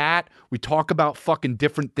chat. We talk about fucking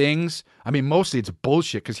different things. I mean, mostly it's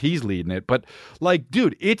bullshit because he's leading it. But, like,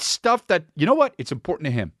 dude, it's stuff that, you know what? It's important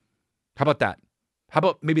to him. How about that? How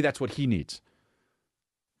about maybe that's what he needs?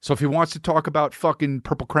 So if he wants to talk about fucking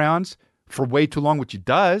purple crayons for way too long, which he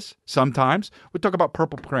does sometimes, we'll talk about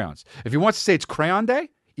purple crayons. If he wants to say it's crayon day,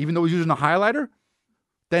 even though he's using a highlighter,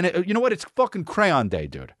 then you know what? It's fucking crayon day,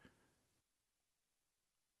 dude.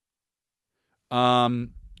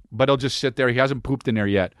 But he'll just sit there. He hasn't pooped in there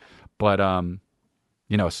yet, but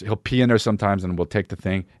he'll pee in there sometimes, and we'll take the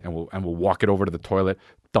thing and we'll walk it over to the toilet,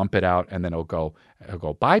 dump it out, and then he'll go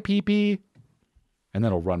bye, pee pee. And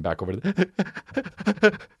then he'll run back over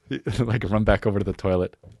to run back over to the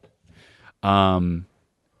toilet.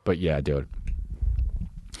 But yeah, dude.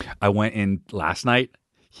 I went in last night.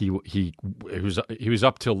 He was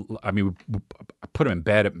up till, I put him in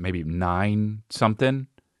bed at maybe 9 something,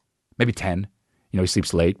 maybe 10. He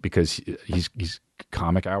sleeps late because he's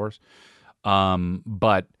comic hours.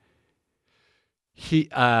 But he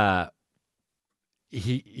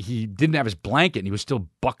didn't have his blanket and he was still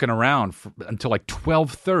bucking around until like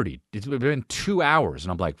 12:30. It's been 2 hours.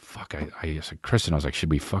 And I'm like, fuck, I said, Kristen, I was like, should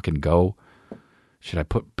we fucking go? Should I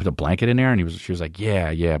put a blanket in there? And she was like,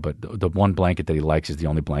 yeah. But the one blanket that he likes is the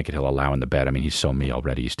only blanket he'll allow in the bed. I mean, he's so me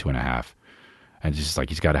already. He's 2.5. And it's just like,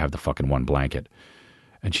 he's got to have the fucking one blanket.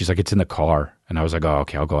 And she's like, it's in the car. And I was like, oh,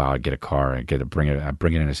 okay, I'll go out and get a car and bring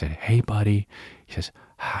it in. I said, hey, buddy. He says,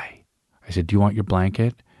 hi. I said, do you want your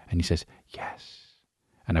blanket? And he says, yes.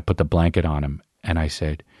 And I put the blanket on him, and I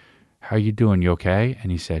said, how are you doing? You okay?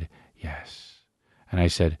 And he said, yes. And I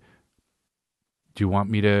said, do you want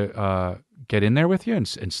me to get in there with you and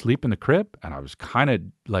sleep in the crib? And I was kind of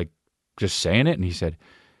like just saying it. And he said,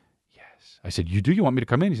 yes. I said, you want me to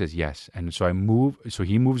come in? He says, yes. And so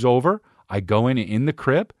he moves over. I go in the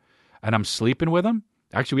crib and I'm sleeping with him.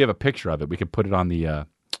 Actually, we have a picture of it. We could put it on the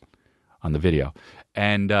video.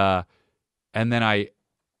 And then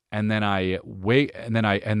I wait, and then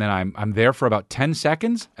I'm there for about 10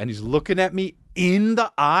 seconds, and he's looking at me in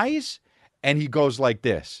the eyes, and he goes like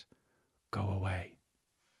this, go away.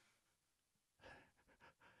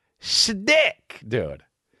 Stick, dude.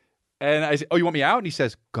 And I said, oh, you want me out? And he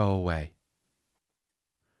says, go away.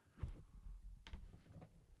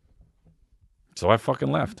 So I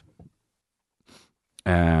fucking left.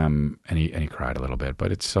 And he cried a little bit,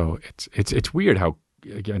 but it's weird how,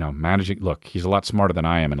 managing. Look, he's a lot smarter than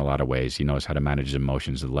I am in a lot of ways. He knows how to manage his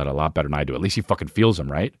emotions a lot better than I do. At least he fucking feels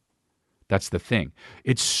them, right? That's the thing.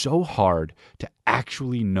 It's so hard to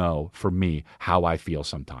actually know, for me, how I feel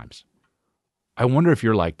sometimes. I wonder if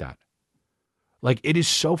you're like that. Like, it is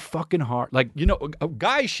so fucking hard. Like,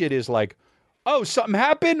 guy shit is like, oh, something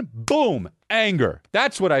happened? Boom, anger.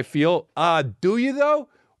 That's what I feel. Do you, though?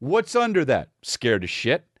 What's under that? Scared as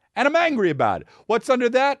shit, and I'm angry about it. What's under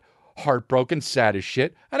that? Heartbroken, sad as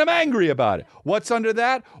shit, and I'm angry about it. What's under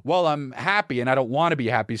that? Well, I'm happy, and I don't want to be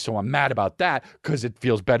happy, so I'm mad about that because it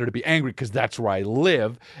feels better to be angry because that's where I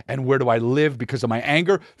live. And where do I live because of my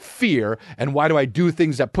anger? Fear. And why do I do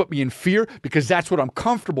things that put me in fear? Because that's what I'm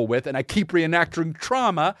comfortable with, and I keep reenacting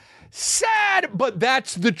trauma. Sad, but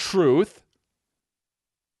that's the truth.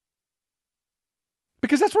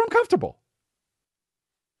 Because that's where I'm comfortable.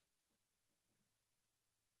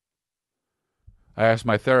 I asked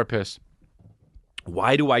my therapist,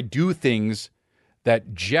 why do I do things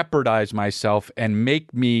that jeopardize myself and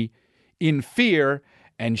make me in fear?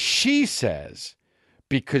 And she says,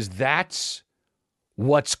 because that's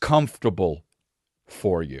what's comfortable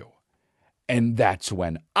for you. And that's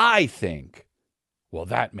when I think, well,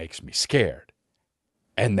 that makes me scared.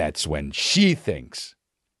 And that's when she thinks,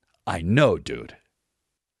 I know, dude.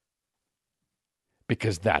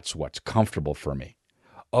 Because that's what's comfortable for me.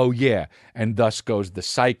 Oh, yeah, and thus goes the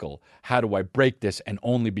cycle. How do I break this and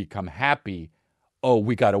only become happy? Oh,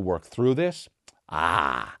 we got to work through this?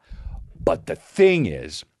 But the thing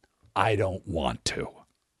is, I don't want to.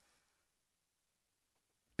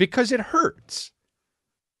 Because it hurts.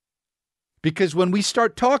 Because when we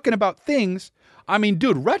start talking about things, I mean,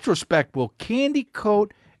 dude, retrospect will candy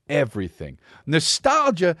coat everything.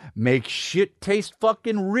 Nostalgia makes shit taste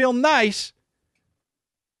fucking real nice.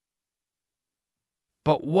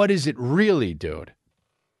 But what is it really, dude?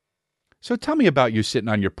 So tell me about you sitting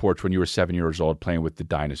on your porch when you were 7 years old playing with the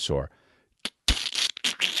dinosaur.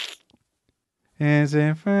 As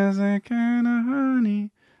if as a kind of honey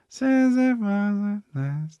says it wasn't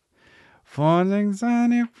last. Falling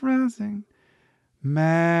sunny pressing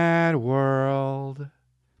mad world.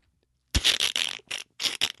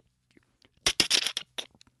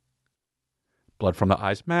 Blood from the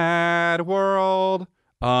eyes. Mad world.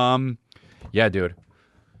 Yeah, dude.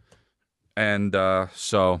 And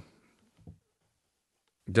so,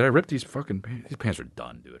 did I rip these fucking pants? These pants are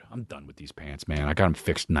done, dude. I'm done with these pants, man. I got them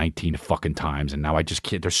fixed 19 fucking times, and now I just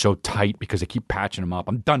can't. They're so tight because I keep patching them up.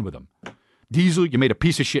 I'm done with them. Diesel, you made a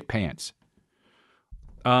piece of shit pants.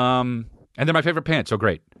 And they're my favorite pants, so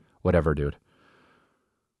great. Whatever, dude.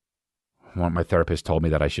 My therapist told me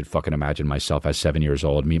that I should fucking imagine myself as 7 years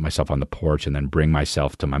old, meet myself on the porch, and then bring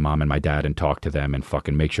myself to my mom and my dad and talk to them and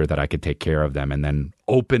fucking make sure that I could take care of them, and then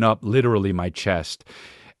open up literally my chest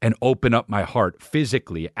and open up my heart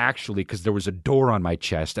physically, actually, because there was a door on my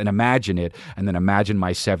chest, and imagine it, and then imagine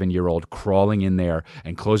my 7-year-old crawling in there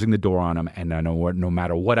and closing the door on him, and I know no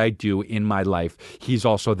matter what I do in my life, he's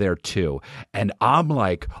also there too. And I'm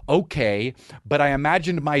like, okay, but I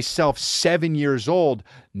imagined myself 7 years old,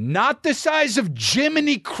 not the size of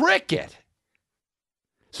Jiminy Cricket.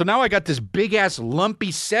 So now I got this big-ass lumpy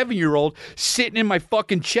 7-year-old sitting in my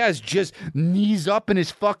fucking chest, just knees up in his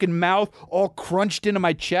fucking mouth, all crunched into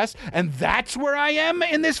my chest, and that's where I am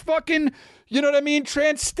in this fucking, you know what I mean,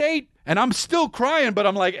 trance state? And I'm still crying, but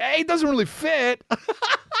I'm like, hey, it doesn't really fit.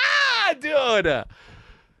 Dude.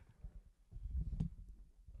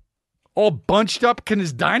 All bunched up, can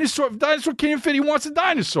his dinosaur? If dinosaur can't even fit, he wants a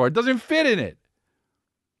dinosaur. It doesn't fit in it.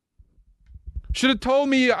 Should have told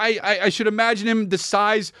me I should imagine him the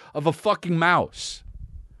size of a fucking mouse.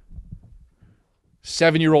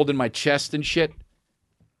 7-year-old in my chest and shit.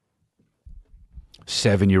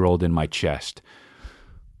 7-year-old in my chest.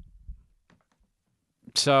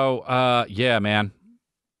 So, yeah, man.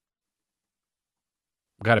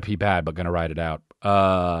 Gotta pee bad, but gonna ride it out.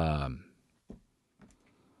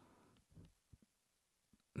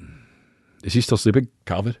 Is he still sleeping,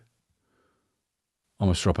 Calvin?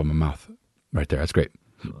 Almost threw up in my mouth. Right there. That's great.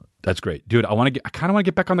 That's great. Dude, I kind of want to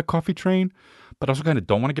get back on the coffee train, but I also kind of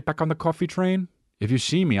don't want to get back on the coffee train. If you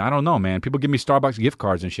see me, I don't know, man. People give me Starbucks gift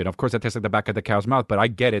cards and shit. Of course, that tastes like the back of the cow's mouth, but I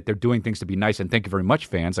get it. They're doing things to be nice, and thank you very much,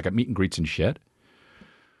 fans. Like at meet and greets and shit.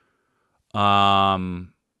 Oh,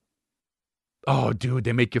 dude,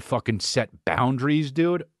 they make you fucking set boundaries,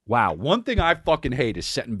 dude. Wow. One thing I fucking hate is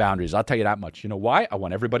setting boundaries. I'll tell you that much. You know why? I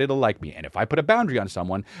want everybody to like me. And if I put a boundary on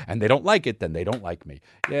someone and they don't like it, then they don't like me.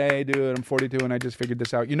 Yay, dude, I'm 42 and I just figured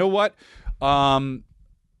this out. You know what?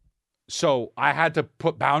 So I had to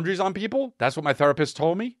put boundaries on people. That's what my therapist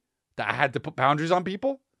told me. That I had to put boundaries on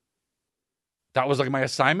people. That was like my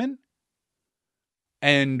assignment.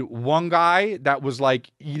 And one guy that was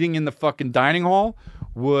like eating in the fucking dining hall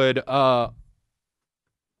would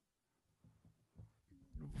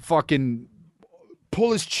fucking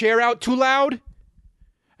pull his chair out too loud.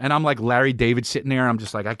 And I'm like Larry David sitting there. I'm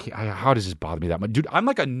just like, how does this bother me that much? Dude, I'm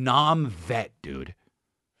like a vet, dude.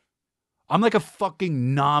 I'm like a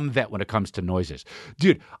fucking vet when it comes to noises.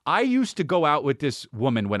 Dude, I used to go out with this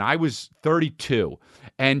woman when I was 32,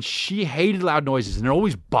 and she hated loud noises, and it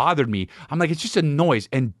always bothered me. I'm like, it's just a noise.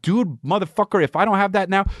 And dude, motherfucker, if I don't have that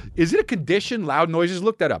now, is it a condition, loud noises?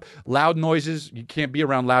 Look that up. Loud noises, you can't be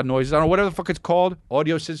around loud noises. I don't know, whatever the fuck it's called,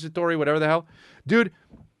 audio sensory, whatever the hell. Dude,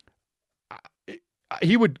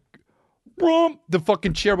 he would, the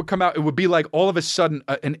fucking chair would come out. It would be like all of a sudden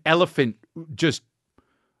an elephant just,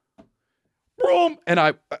 and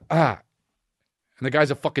and the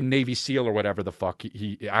guy's a fucking Navy SEAL or whatever the fuck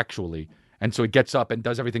he actually, and so he gets up and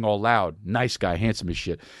does everything all loud. Nice guy, handsome as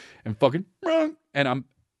shit, and fucking, and I'm,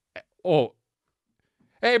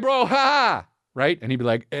 hey bro, ha, right? And he'd be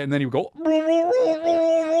like, and then he would go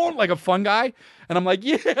like a fun guy, and I'm like,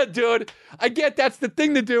 yeah, dude, I get that's the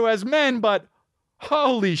thing to do as men, but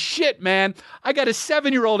holy shit, man, I got a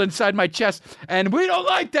 7-year-old inside my chest, and we don't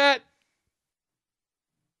like that.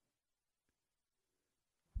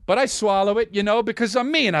 But I swallow it, you know, because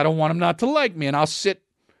I'm me and I don't want him not to like me, and I'll sit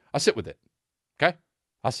with it. Okay?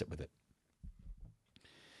 I'll sit with it.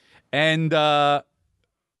 And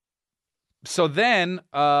so then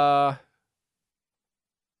I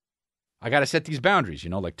got to set these boundaries, you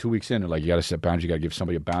know, like 2 weeks in, they're like, you got to set boundaries, you got to give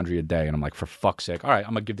somebody a boundary a day. And I'm like, for fuck's sake, all right,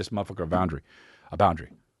 I'm going to give this motherfucker a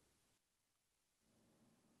boundary.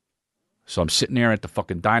 So I'm sitting there at the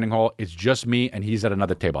fucking dining hall. It's just me, and he's at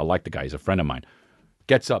another table. I like the guy. He's a friend of mine.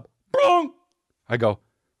 Gets up. Boom! I go.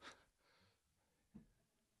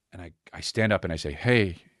 And I stand up and I say,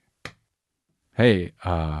 hey,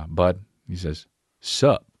 bud. He says,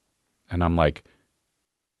 sup? And I'm like,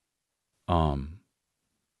 could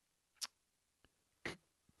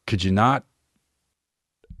you not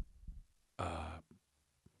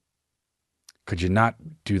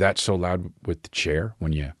do that so loud with the chair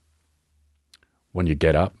when you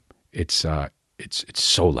get up? It's so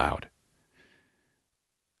loud.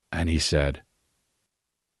 And he said,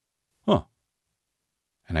 huh.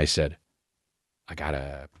 And I said, I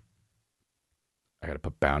gotta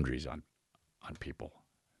put boundaries on people.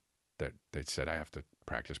 They said I have to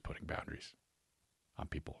practice putting boundaries on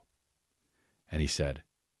people. And he said,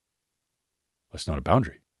 what's not a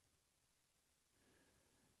boundary?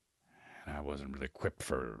 And I wasn't really equipped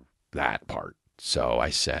for that part. So I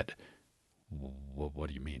said, well, what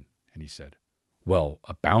do you mean? And he said, well,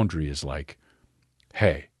 a boundary is like,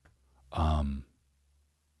 hey,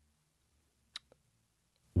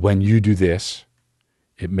 when you do this,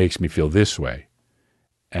 it makes me feel this way.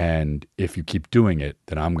 And if you keep doing it,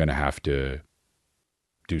 then I'm going to have to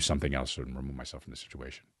do something else and remove myself from the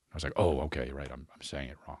situation. I was like, oh, okay, right. I'm saying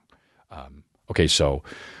it wrong. Okay, so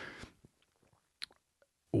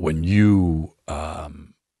when you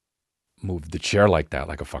move the chair like that,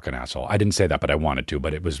 like a fucking asshole, I didn't say that, but I wanted to,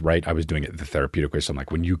 but it was right. I was doing it the therapeutic way. So I'm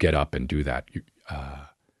like, when you get up and do that,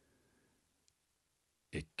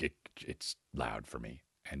 it's loud for me.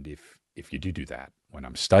 And if you do that when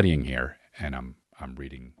I'm studying here and I'm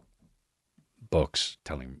reading books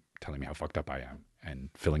telling me how fucked up I am and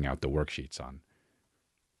filling out the worksheets on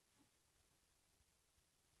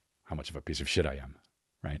how much of a piece of shit I am,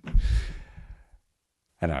 right?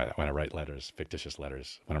 And when I write letters, fictitious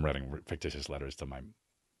letters, when I'm writing fictitious letters to my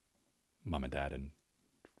mom and dad, and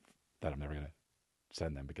that I'm never going to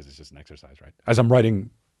send them because it's just an exercise, right? As I'm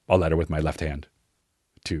writing a letter with my left hand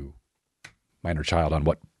to my inner child on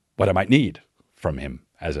what I might need from him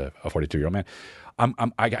as a 42-year-old man,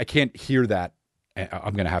 I can't hear that.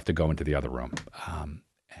 I'm going to have to go into the other room,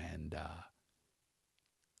 and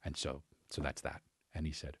so that's that. And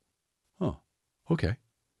he said, "Oh, okay.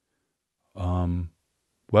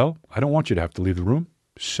 Well, I don't want you to have to leave the room,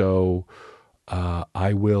 so I'll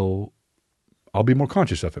be more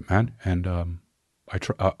conscious of it, man. And I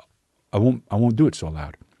won't do it so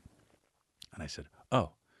loud. And I said,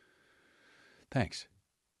 oh, thanks.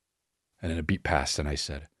 And then a beat passed, and I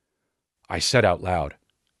said out loud,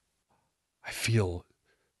 I feel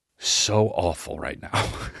so awful right now.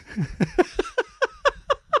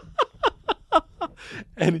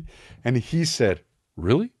 and he said,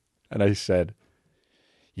 really? And I said,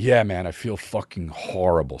 yeah, man, I feel fucking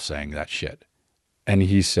horrible saying that shit. And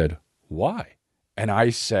he said, why? And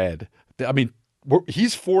I said, I mean,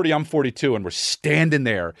 he's 40, I'm 42, and we're standing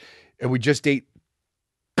there, and we just ate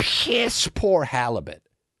piss poor halibut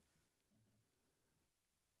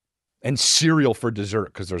and cereal for dessert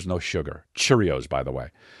because there's no sugar. Cheerios, by the way.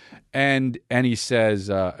 And he says,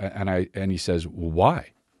 he says, well,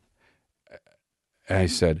 why? And I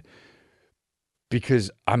said, because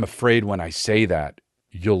I'm afraid when I say that,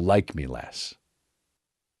 you'll like me less.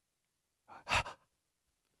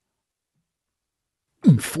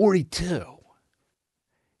 I'm 42.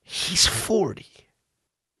 He's 40.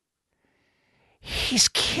 He's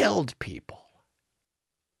killed people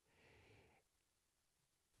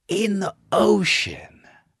in the ocean.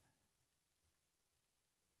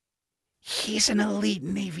 He's an elite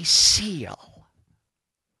Navy SEAL.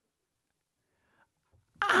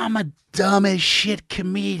 I'm a dumb as shit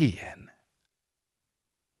comedian.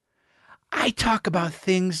 I talk about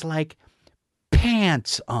things like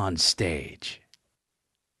pants on stage.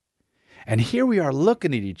 And here we are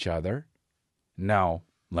looking at each other. Now,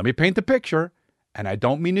 let me paint the picture. And I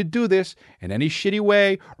don't mean to do this in any shitty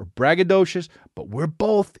way or braggadocious, but we're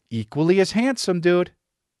both equally as handsome, dude.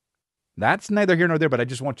 That's neither here nor there, but I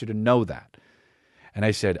just want you to know that. And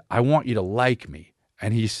I said, I want you to like me.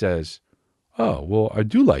 And he says, oh, well, I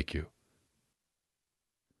do like you.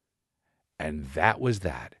 And that was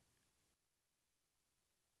that.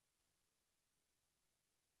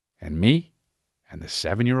 And me and the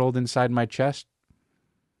 7-year-old inside my chest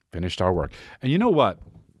finished our work. And you know what?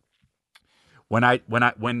 When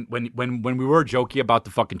we were joking about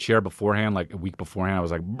the fucking chair beforehand, like a week beforehand, I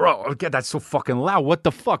was like, bro, that's so fucking loud. What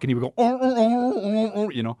the fuck? And he would go,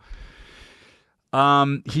 you know.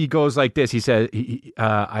 He goes like this. He said, he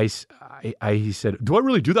said, do I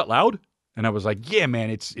really do that loud? And I was like, yeah, man,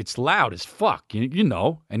 it's loud as fuck, you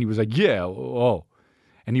know. And he was like, yeah, oh.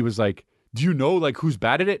 And he was like, do you know like who's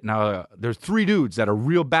bad at it? Now there's 3 dudes that are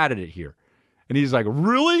real bad at it here. And he's like,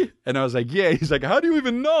 really? And I was like, yeah. He's like, how do you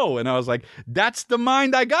even know? And I was like, that's the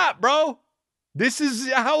mind I got, bro. This is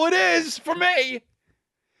how it is for me.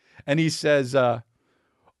 And he says,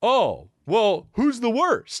 oh, well, who's the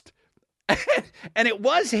worst? And it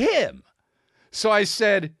was him. So I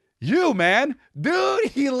said, you, man. Dude,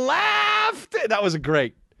 he laughed. That was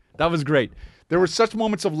great. That was great. There were such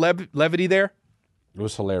moments of levity there. It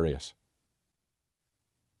was hilarious.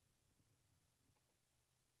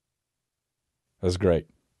 That was great.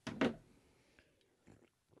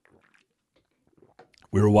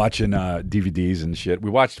 We were watching DVDs and shit. We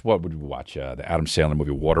watched, what would we watch? The Adam Sandler movie,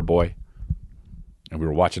 Waterboy. And we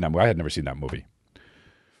were watching that movie. I had never seen that movie.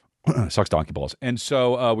 Sucks donkey balls. And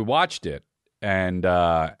so we watched it. And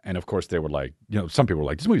of course they were like, you know, some people were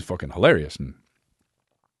like, this movie's fucking hilarious. And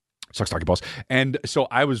sucks donkey balls. And so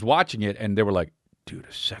I was watching it and they were like, dude,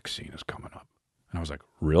 a sex scene is coming up. And I was like,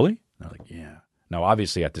 really? And they're like, yeah. Now,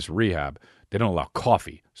 obviously at this rehab, they don't allow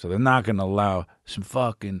coffee, so they're not going to allow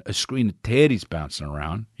a screen of titties bouncing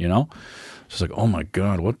around, you know? So it's like, oh my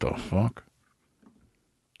God, what the fuck?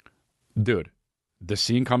 Dude, the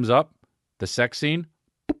scene comes up, the sex scene,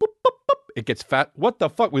 boop, boop, boop, boop, it gets fat. What the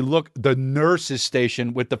fuck? We look, the nurse's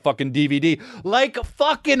station with the fucking DVD, like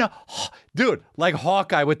fucking, dude, like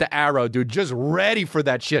Hawkeye with the arrow, dude, just ready for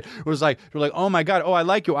that shit. It was like, we're like, oh my God, oh, I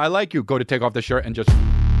like you. Go to take off the shirt and just...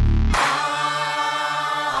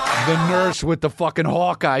 The nurse with the fucking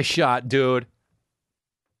Hawkeye shot, dude.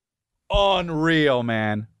 Unreal,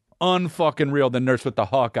 man. Unfucking real, the nurse with the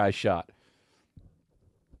Hawkeye shot.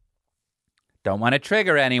 Don't want to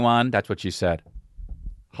trigger anyone. That's what she said.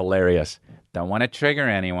 Hilarious. Don't want to trigger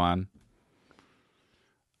anyone.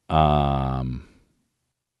 One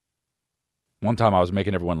time I was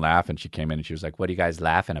making everyone laugh and she came in and she was like, what are you guys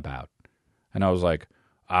laughing about? And I was like,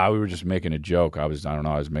 we were just making a joke. I was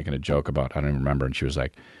making a joke about, I don't even remember. And she was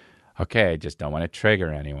like, okay, I just don't want to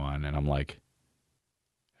trigger anyone. And I'm like,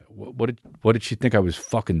 what did she think I was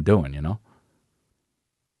fucking doing, you know?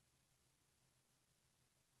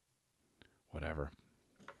 Whatever.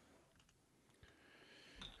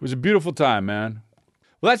 It was a beautiful time, man.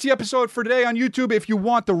 Well, that's the episode for today on YouTube. If you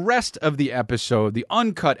want the rest of the episode, the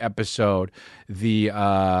uncut episode, the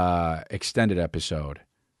extended episode,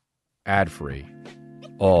 ad-free,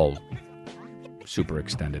 all super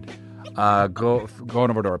extended. Going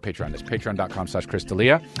over to our Patreon. It's patreon.com/Chris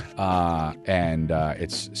D'Elia. And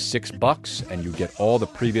it's $6, and you get all the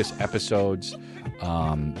previous episodes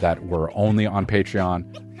that were only on Patreon.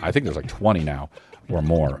 I think there's like 20 now or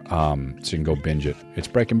more. So you can go binge it. It's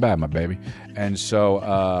Breaking Bad, my baby. And so,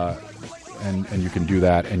 and you can do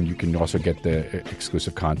that, and you can also get the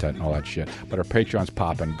exclusive content and all that shit. But our Patreon's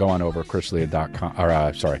popping. Go on over chrisdelia.com,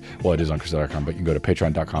 or it is on chrisdelia.com, but you can go to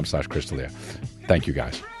patreon.com/Chris D'Elia. Thank you,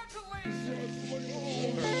 guys.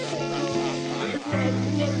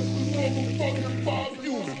 Thank you.